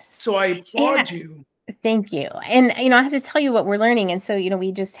 Yes. So I applaud you. Thank you. And, I have to tell you what we're learning. And so,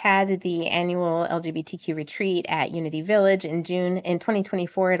 we just had the annual LGBTQ retreat at Unity Village in June. In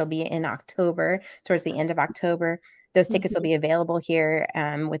 2024, it'll be in October, towards the end of October. Those tickets will be available here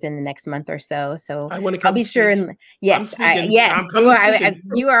within the next month or so. So I want to come. I'll be sure. And yes, I'm coming.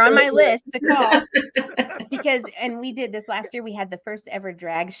 You are on my list to call. And we did this last year. We had the first ever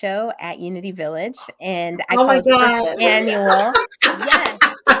drag show at Unity Village, and I called it the first annual. Yes,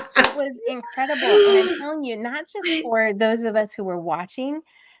 it was incredible. And I'm telling you, not just for those of us who were watching,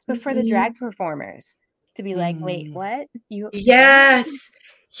 but for the drag performers to be like, wait, what? You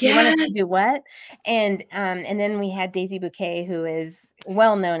want us to do what? And then we had Daisy Bouquet, who is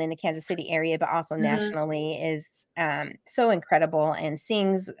well known in the Kansas City area, but also nationally, is so incredible and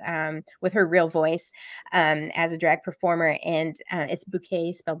sings with her real voice as a drag performer. And it's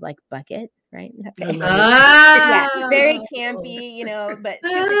Bouquet spelled like bucket, right? Okay. Very campy, but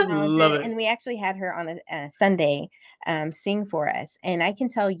super talented. And we actually had her on a Sunday sing for us. And I can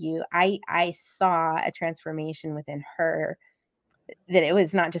tell you, I saw a transformation within her that it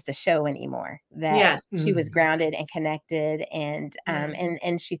was not just a show anymore, that Yes. she was grounded and connected. And, Yes.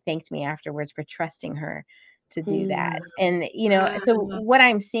 and she thanked me afterwards for trusting her to do that. Mm. And, so what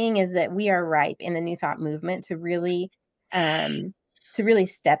I'm seeing is that we are ripe in the New Thought movement to really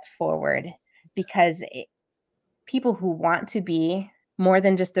step forward, because people who want to be more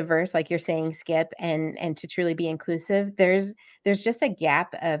than just diverse, like you're saying, Skip, and to truly be inclusive, there's just a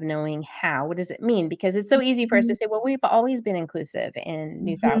gap of knowing how. What does it mean? Because it's so easy for us to say, well, we've always been inclusive in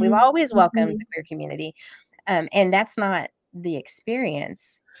New Thought. We've always welcomed the queer community. And that's not the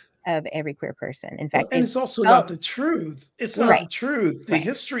experience of every queer person. In Well, fact, and it it's also not the helps. truth. It's not the Right. truth. The Right.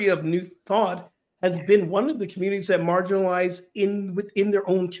 history of New Thought has been one of the communities that marginalized within their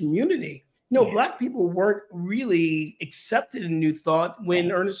own community. Yeah. Black people weren't really accepted in New Thought when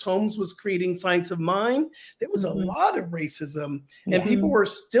Right. Ernest Holmes was creating Science of Mind. There was a lot of racism, and Yeah. people were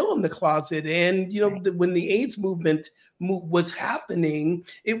still in the closet. And when the AIDS movement was happening,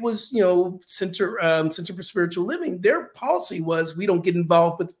 it was Center for Spiritual Living. Their policy was, we don't get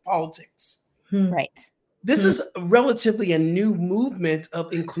involved with politics. Right. This is relatively a new movement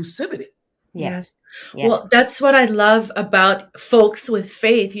of inclusivity. Yes. Well, that's what I love about Folks with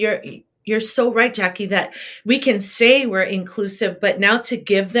Faith. You're so right, Jacquie, that we can say we're inclusive, but now to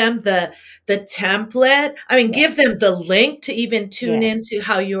give them the template, give them the link to even tune into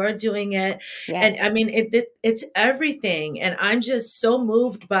how you're doing it. Yes. And it's everything. And I'm just so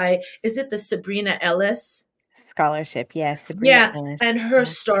moved by, is it the Sabrina Ellis scholarship? Yes. Sabrina Ellis. And her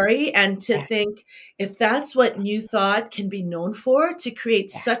story, and to think, if that's what New Thought can be known for, to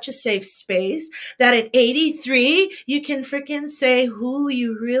create such a safe space that at 83 you can freaking say who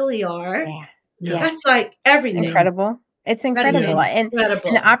you really are. That's like everything. Incredible. It's incredible. And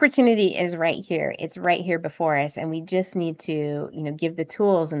the opportunity is right here. It's right here before us. And we just need to, give the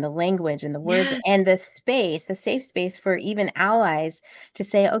tools and the language and the words and the space, the safe space for even allies to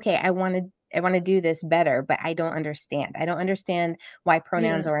say, okay, I want to do this better, but I don't understand. I don't understand why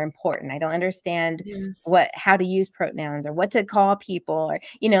pronouns are important. I don't understand how to use pronouns or what to call people, or,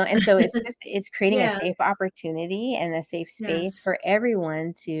 and so it's creating a safe opportunity and a safe space for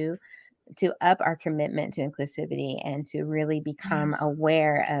everyone to up our commitment to inclusivity and to really become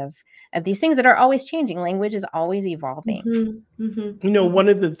aware of these things that are always changing. Language is always evolving. One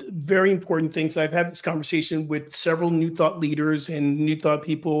of the very important things, I've had this conversation with several New Thought leaders and New Thought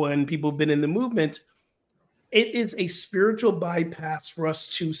people and people who've been in the movement. It is a spiritual bypass for us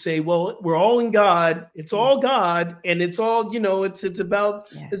to say, well, we're all in God. It's all God. And it's all, it's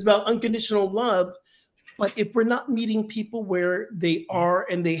about unconditional love. But if we're not meeting people where they are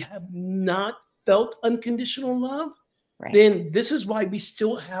and they have not felt unconditional love, then this is why we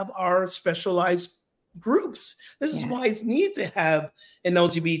still have our specialized groups. This is why it's needed to have an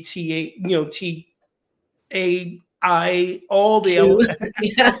LGBT, TAI, all the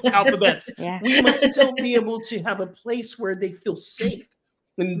alphabets. We must still be able to have a place where they feel safe.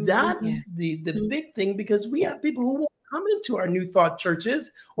 And that's the big thing, because we have people who won't come into our New Thought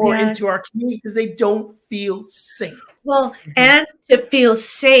churches or into our communities because they don't feel safe. Well, and to feel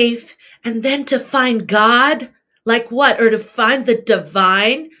safe, and then to find God, like what? Or to find the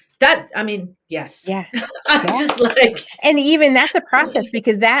divine. Yes. Yeah. I'm just like. And even that's a process,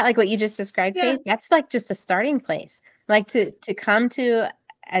 because that, like what you just described, Faith, that's like just a starting place. Like to come to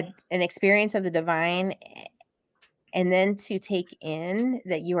an experience of the divine, and then to take in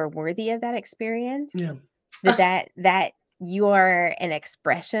that you are worthy of that experience. Yeah. That you are an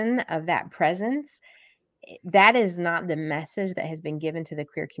expression of that presence. That is not the message that has been given to the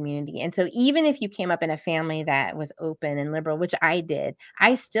queer community. And so even if you came up in a family that was open and liberal, which I did,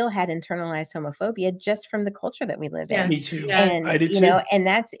 I still had internalized homophobia just from the culture that we live in. Me too. And, I did too. And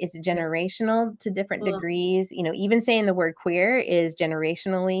it's generational to different degrees. Even saying the word queer is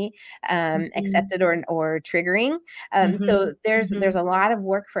generationally accepted or triggering. So there's a lot of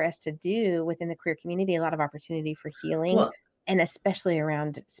work for us to do within the queer community, a lot of opportunity for healing, and especially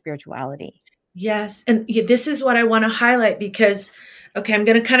around spirituality. Yes. And this is what I want to highlight, because, I'm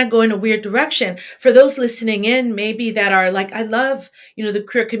going to kind of go in a weird direction for those listening in, maybe that are like, I love, the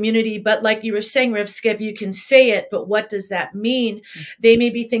queer community, but like you were saying, Rev Skip, you can say it, but what does that mean? They may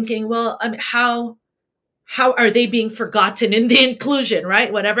be thinking, well, how are they being forgotten in the inclusion,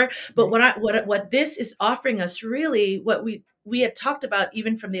 right? Whatever. But what this is offering us, really, what we had talked about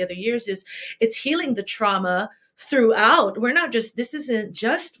even from the other years, is it's healing the trauma throughout. We're not just, this isn't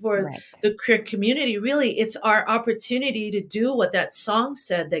just for Right. the queer community. Really, it's our opportunity to do what that song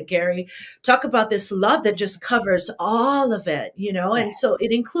said, that Gary talk about, this love that just covers all of it, you know, and so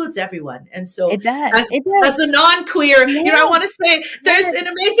it includes everyone. And so It does. as It does. the non-queer, you know, I Yes. want to say there's Yes. an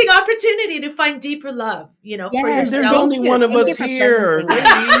amazing opportunity to find deeper love, you know, for Yes. And there's yourself. only one of Thank you us for here, presenting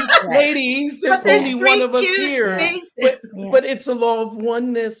that. ladies. There's But there's only three one of us cute here. faces. But it's a law of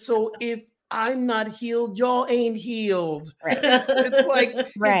oneness. So if I'm not healed, y'all ain't healed. Right. It's like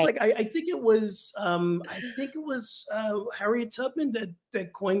Right. it's like I think it was Harriet Tubman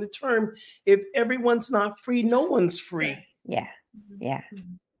that coined the term. If everyone's not free, no one's free. Yeah. Yeah.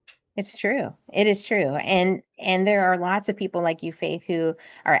 It's true. It is true. And there are lots of people like you, Faith, who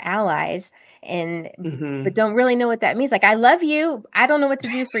are allies and Mhm. but don't really know what that means. Like, I love you. I don't know what to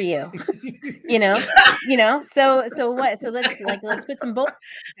do for you. you know. So what? So let's put some bullets.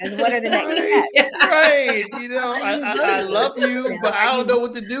 What are the next steps? Right. You know, I love you, but I don't know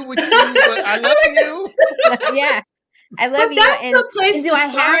what to do with you, but I love you. Yeah. I love But you. that's And the place do to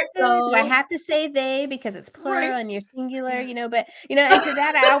I start, have to? Do I though. have to say they because it's plural Right. and you're singular? You know, but and to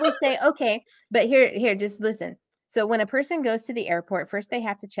that I always say, okay, but here, just listen. So when a person goes to the airport, first they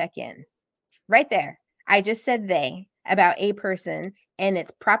have to check in. Right there. I just said they about a person, and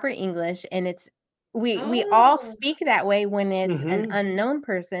it's proper English, and it's we all Oh. speak that way when it's an Mhm. unknown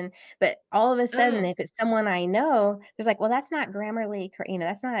person, but all of a sudden Oh. if it's someone I know, there's like, well, that's not grammarly,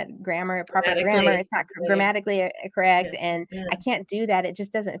 that's not proper grammar, Grammatically, it's not yeah. grammatically correct, Yeah. and Yeah. I can't do that. It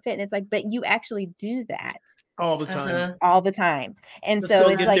just doesn't fit. And it's like, but you actually do that All the time. Uh-huh. all the time. And Let's so go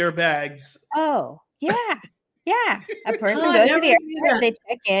it's get like, their bags. oh, yeah. Yeah. A person Oh, I goes to never the knew airport, that. they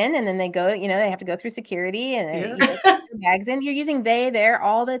check in, and then they go, they have to go through security and Yeah. put their bags in. You're using they there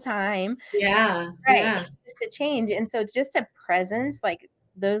all the time. Yeah. Right. Yeah. It's just a change. And so it's just a presence, like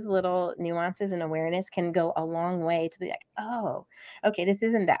those little nuances and awareness can go a long way to be like, oh, okay, this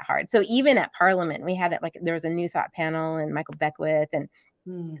isn't that hard. So even at Parliament, we had it like there was a New Thought panel and Michael Beckwith and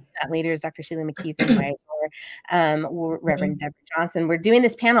that later is Dr. Sheila McKeith and Reverend Deborah Johnson. We're doing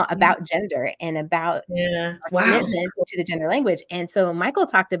this panel about gender and about Yeah. our Wow. commitment to the gender language. And so Michael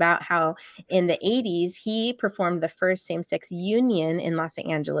talked about how in the 80s, he performed the first same-sex union in Los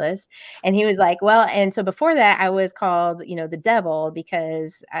Angeles. And he was like, well, and so before that, I was called, the devil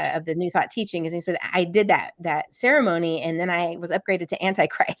because of the New Thought teachings. And he said, I did that ceremony, and then I was upgraded to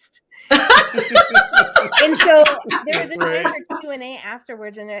Antichrist. And so there was a time for Q&A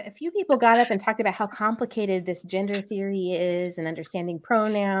afterwards, and a few people got up and talked about how complicated this gender theory is and understanding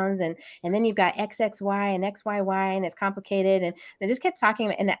pronouns, and then you've got XXY and XYY, and it's complicated, and they just kept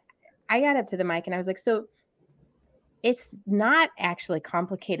talking. And I got up to the mic and I was like, so it's not actually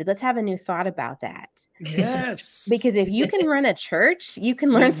complicated. Let's have a new thought about that. Yes. Because if you can run a church, you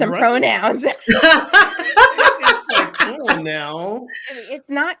can learn some pronouns. It's like, come on now. It's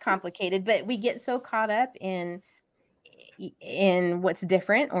not complicated, but we get so caught up in what's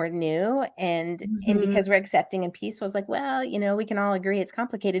different or new, and because we're accepting and peaceful, it's like, well, we can all agree it's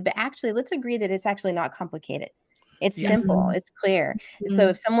complicated, but actually let's agree that it's actually not complicated. It's simple. It's clear. So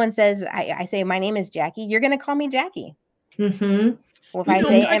if someone says, I say, my name is Jackie, you're going to call me Jackie. Well, if I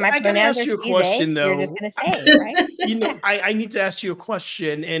say, and my pronouns are she, they, you're just going to say, right? I need to ask you a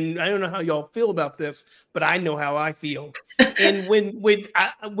question, and I don't know how y'all feel about this, but I know how I feel. And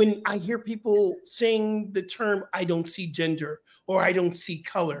when I hear people saying the term, I don't see gender or I don't see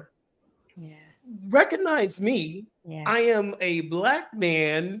color, recognize me. Yeah. I am a Black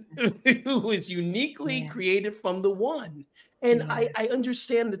man who is uniquely created from the one. And I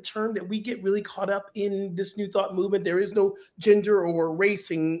understand the term that we get really caught up in this New Thought movement. There is no gender or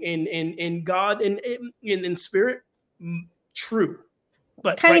race in God and in spirit. True.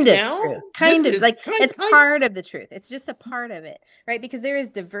 But kind right of now, true. Kind of like it's part of the truth. It's just a part of it, right? Because there is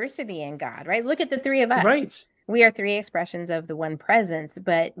diversity in God, right? Look at the three of us. Right. We are three expressions of the one presence,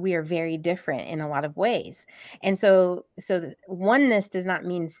 but we are very different in a lot of ways. And so oneness does not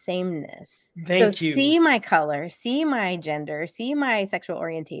mean sameness. Thank you. See my color, see my gender, see my sexual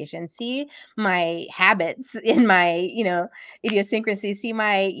orientation, see my habits in my, idiosyncrasy, see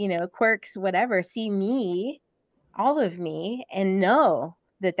my, quirks, whatever, see me, all of me, and know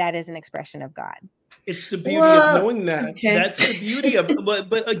that is an expression of God. It's the beauty of knowing that. Okay. That's the beauty of it.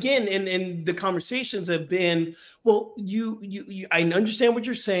 But again, and the conversations have been, well, you I understand what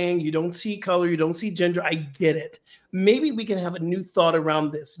you're saying. You don't see color, you don't see gender. I get it. Maybe we can have a new thought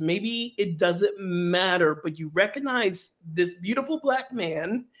around this. Maybe it doesn't matter, but you recognize this beautiful Black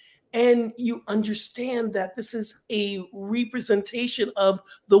man and you understand that this is a representation of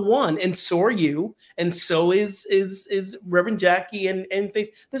the one, and so are you, and so is Reverend Jacquie and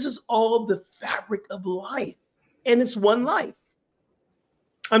Faith. This is all the fabric of life. and it's one life.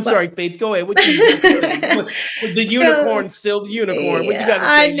 I'm sorry, Faith. Go ahead. What you the unicorn, still the unicorn. What you got to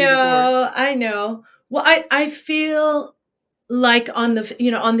say, unicorn? I know. Well, I feel like on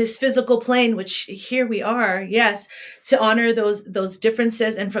the on this physical plane, which here we are, yes, to honor those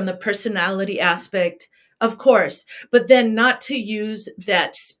differences, and from the personality aspect, of course, but then not to use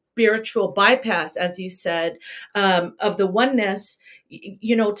that spiritual bypass, as you said, of the oneness,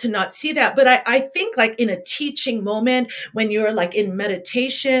 to not see that. But I think, like, in a teaching moment, when you're like in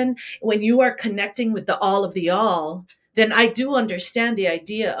meditation, when you are connecting with the all of the all, then I do understand the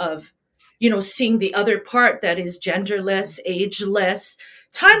idea of, seeing the other part that is genderless, ageless,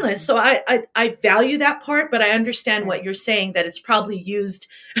 timeless. So I value that part, but I understand what you're saying, that it's probably used.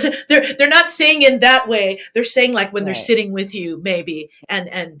 They're not saying in that way. They're saying, like, when they're sitting with you, maybe,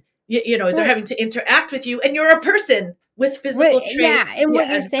 and they're having to interact with you, and you're a person with physical traits. Yeah, and what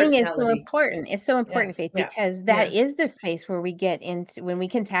you're and saying is so personality. important. It's so important, Faith, because that is the space where we get into, when we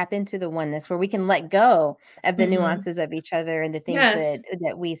can tap into the oneness, where we can let go of the nuances of each other and the things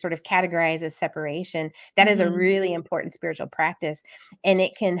that we sort of categorize as separation. That is a really important spiritual practice, and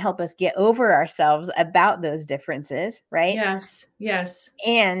it can help us get over ourselves about those differences, right? Yes.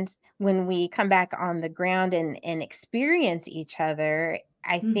 And when we come back on the ground and experience each other,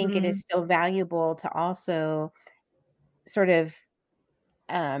 I think it is so valuable to also sort of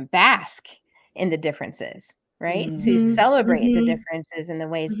bask in the differences, right? To celebrate the differences in the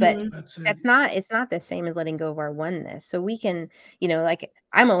ways, but it's not the same as letting go of our oneness. So we can, like,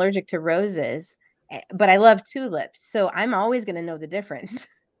 I'm allergic to roses, but I love tulips. So I'm always going to know the difference.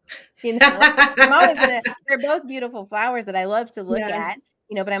 I'm always they're both beautiful flowers that I love to look at,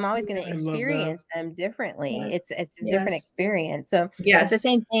 but I'm always going to experience them differently. It's a different experience. So it's the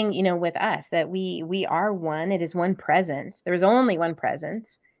same thing, with us, that we are one. It is one presence. There is only one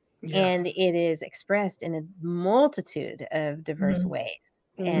presence, and it is expressed in a multitude of diverse ways.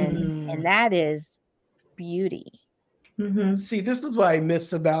 And that is beauty. See, this is what I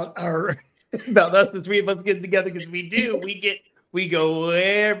miss about about us, the three of us getting together, because we go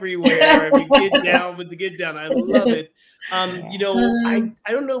everywhere. We get down with the get down. I love it.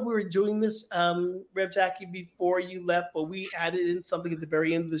 I don't know if we were doing this, Rev Jacquie, before you left, but we added in something at the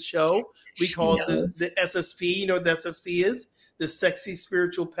very end of the show. We call it the SSP. You know what the SSP is? The sexy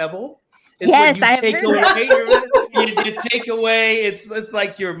spiritual pebble. It's yes, what you take away. You take away. It's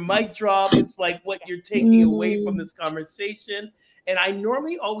like your mic drop. It's like what you're taking away from this conversation. And I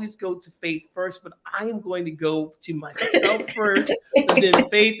normally always go to Faith first, but I am going to go to myself first, and then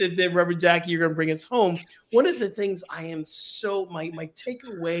Faith, and then Reverend Jacquie, you're going to bring us home. One of the things I am my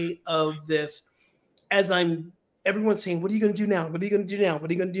takeaway of this, as everyone's saying, what are you going to do now? What are you going to do now? What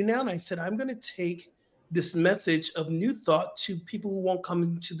are you going to do now? And I said, I'm going to take this message of new thought to people who won't come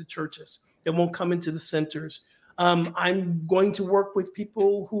into the churches, that won't come into the centers. I'm going to work with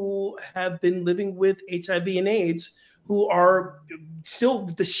people who have been living with HIV and AIDS, who are still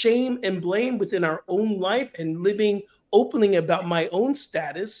the shame and blame within our own life, and living openly about my own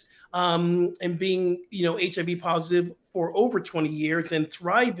status, and being, HIV positive for over 20 years and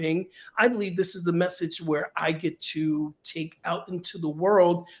thriving. I believe this is the message where I get to take out into the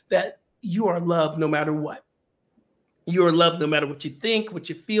world that you are loved no matter what. You are loved no matter what you think, what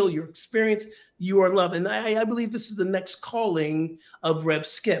you feel, your experience. You are loved. And I believe this is the next calling of Rev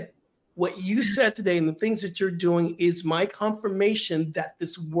Skip. What you said today and the things that you're doing is my confirmation that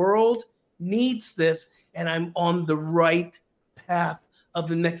this world needs this, and I'm on the right path of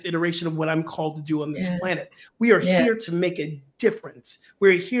the next iteration of what I'm called to do on this planet. We are here to make a difference.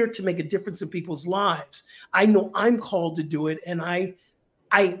 We're here to make a difference in people's lives. I know I'm called to do it, and I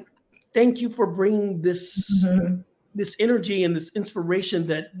thank you for bringing this this energy and this inspiration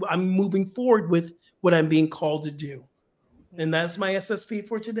that I'm moving forward with what I'm being called to do. And that's my SSP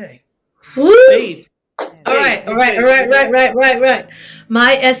for today. Faith. All right.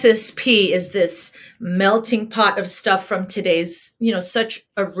 My SSP is this melting pot of stuff from today's, such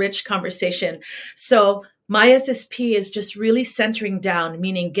a rich conversation. So my SSP is just really centering down,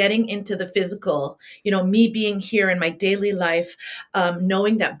 meaning getting into the physical, me being here in my daily life,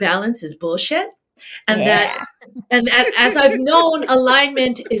 knowing that balance is bullshit. And that as I've known,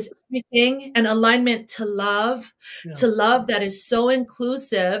 alignment is everything, and alignment to love that is so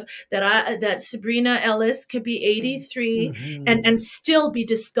inclusive that Sabrina Ellis could be 83 and still be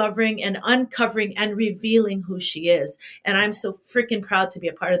discovering and uncovering and revealing who she is. And I'm so freaking proud to be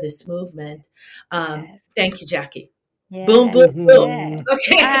a part of this movement. Thank you, Jacquie. Yeah. Boom, boom, boom. Yeah.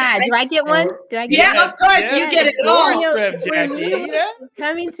 Okay. Do I get one? Of course. You get it all. What's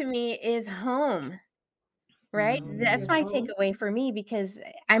coming to me is home. right? That's my takeaway for me because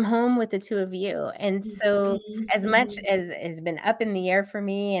I'm home with the two of you. And so as much as has been up in the air for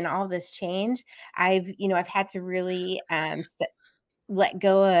me and all this change, I've had to really let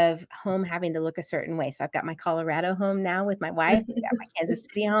go of home having to look a certain way. So I've got my Colorado home now with my wife, I've got my Kansas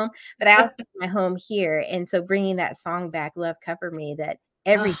City home, but I also have my home here. And so bringing that song back, Love Cover Me, that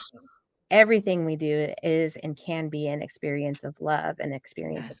everything we do is and can be an experience of love, an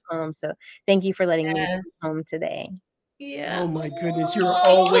experience of home. So thank you for letting me Yes. come home today. Yeah. Oh my goodness, you're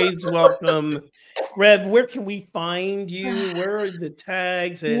always welcome. Rev, where can we find you? Where are the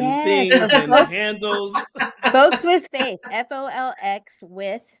tags and Yes. things So and handles? Folx with Faith, FOLX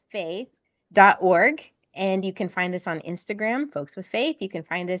with faith.org. And you can find us on Instagram, Folx with Faith. You can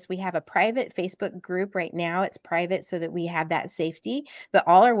find us. We have a private Facebook group right now. It's private so that we have that safety, but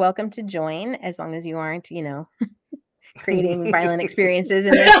all are welcome to join as long as you aren't, creating violent experiences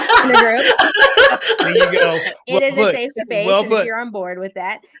in the group. There you go. It is a safe space, Well and if put. you're on board with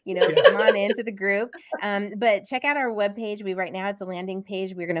that, come on into the group. But check out our webpage. Right now it's a landing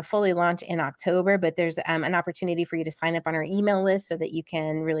page. We're going to fully launch in October, but there's an opportunity for you to sign up on our email list so that you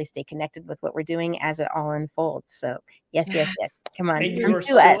can really stay connected with what we're doing as it all unfolds. So yes. Come on. And come you're to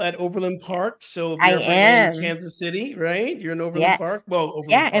still us. at Overland Park. So if I you're ever am. in Kansas City, right? You're in Overland Yes. Park. Well, Overland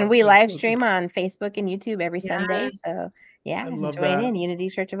Yeah, Park, and we I'm live supposed to- stream on Facebook and YouTube every Sunday. Yes. So yeah, I love join that. in Unity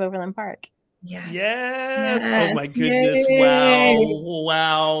Church of Overland Park. Yes. Oh my goodness. Yay.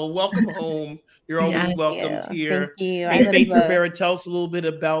 Wow. Welcome home. You're always Yes. welcomed Thank here. you. Hey, Faith Rivera, tell us a little bit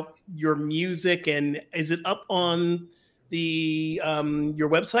about your music, and is it up on the your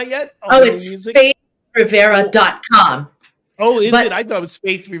website yet? Oh, it's faithrivera.com. Oh, is it? I thought it was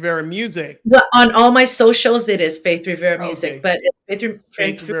Faith Rivera Music. Well, on all my socials, it is Faith Rivera Music, Okay. but it's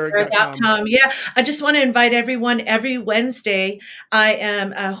faithrivera.com. faithrivera.com. Yeah, I just want to invite everyone. Every Wednesday, I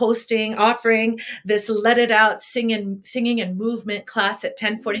am offering this Let It Out singing and movement class at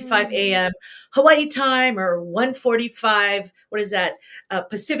 10:45 a.m. Hawaii time or 1:45. What is that?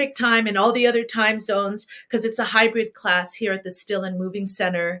 Pacific time and all the other time zones, because it's a hybrid class here at the Still and Moving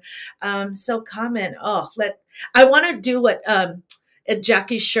Center. So comment. I want to do what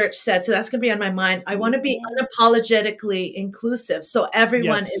Jackie's shirt said. So that's going to be on my mind. I want to be unapologetically inclusive. So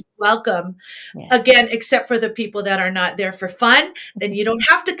everyone is welcome. Yes. Again, except for the people that are not there for fun. Then you don't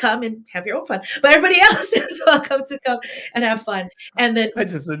have to come and have your own fun. But everybody else is welcome to come and have fun. And then I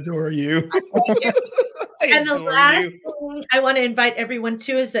just adore you. And the last thing I want to invite everyone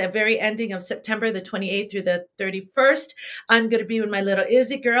to is the very ending of September, the 28th through the 31st. I'm going to be with my little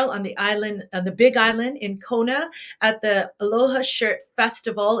Izzy girl on the island, on the Big Island in Kona at the Aloha Shirt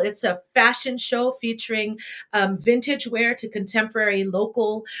Festival. It's a fashion show featuring vintage wear to contemporary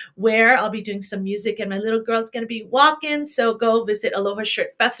local wear. I'll be doing some music and my little girl's going to be walking. So go visit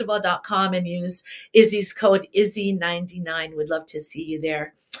alohashirtfestival.com and use Izzy's code Izzy99. We'd love to see you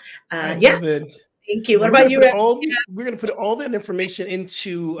there. I love it. Thank you. What about you? We're going to put all that information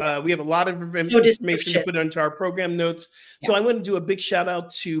into, we have a lot of information to put into our program notes. So I want to do a big shout out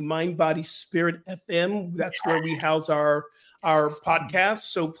to Mind, Body, Spirit FM. That's where we house our podcast.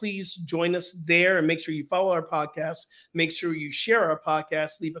 So please join us there and make sure you follow our podcast. Make sure you share our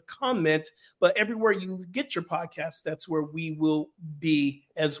podcast, leave a comment. But everywhere you get your podcast, that's where we will be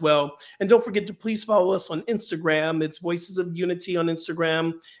as well. And don't forget to please follow us on Instagram. It's Voices of Unity on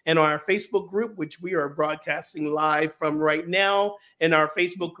Instagram, and on our Facebook group, which we are broadcasting live from right now. In our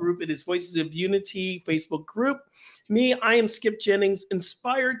Facebook group, it is Voices of Unity Facebook group. Me, I am Skip Jennings,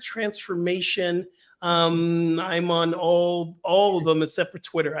 Inspired Transformation. I'm on all of them except for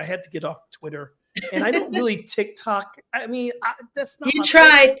Twitter. I had to get off Twitter, and I don't really TikTok. I mean, that's not. You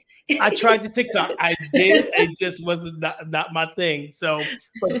tried. I tried the TikTok. I did. It just wasn't not my thing. So,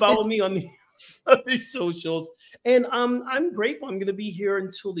 but follow me on the other socials. And I'm grateful. I'm going to be here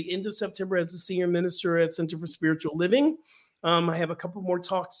until the end of September as a senior minister at Center for Spiritual Living. I have a couple more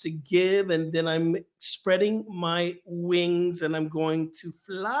talks to give, and then I'm spreading my wings, and I'm going to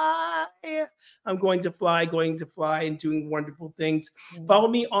fly. Going to fly and doing wonderful things. Follow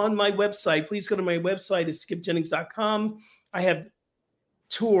me on my website. Please go to my website. It's skipjennings.com. I have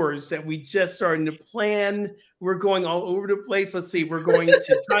tours that we just starting to plan. We're going all over the place. Let's see. We're going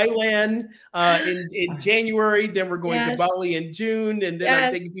to Thailand in January. Then we're going to Bali in June. And then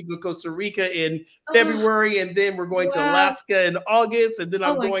I'm taking people to Costa Rica in February. And then we're going to Alaska in August. And then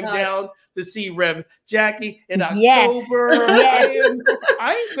I'm going down to see Rev Jacquie in October.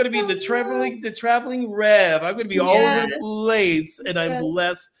 I am going to be the traveling Rev. I'm going to be all over the place. And I'm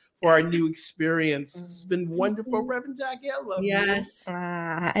blessed for our new experience. It's been wonderful, Reverend Jacquie. I love you. Yes.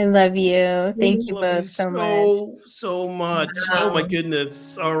 I love you. Thank you Love you both so much. so much. Wow. Oh my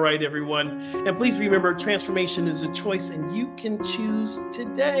goodness. All right, everyone. And please remember, transformation is a choice and you can choose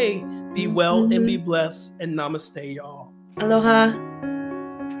today. Be well and be blessed, and namaste, y'all. Aloha.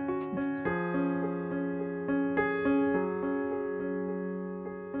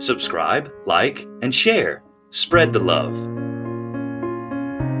 Subscribe, like, and share. Spread the love.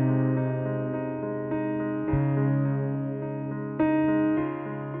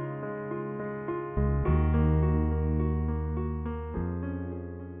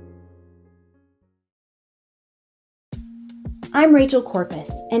 I'm Rachel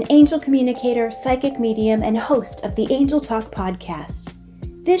Corpus, an angel communicator, psychic medium, and host of the Angel Talk podcast.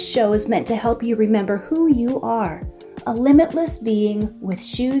 This show is meant to help you remember who you are, a limitless being with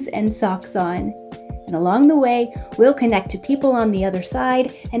shoes and socks on. And along the way, we'll connect to people on the other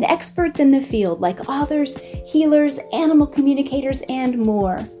side and experts in the field like authors, healers, animal communicators, and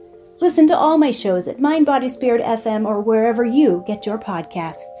more. Listen to all my shows at Mind, Body, Spirit FM or wherever you get your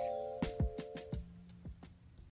podcasts.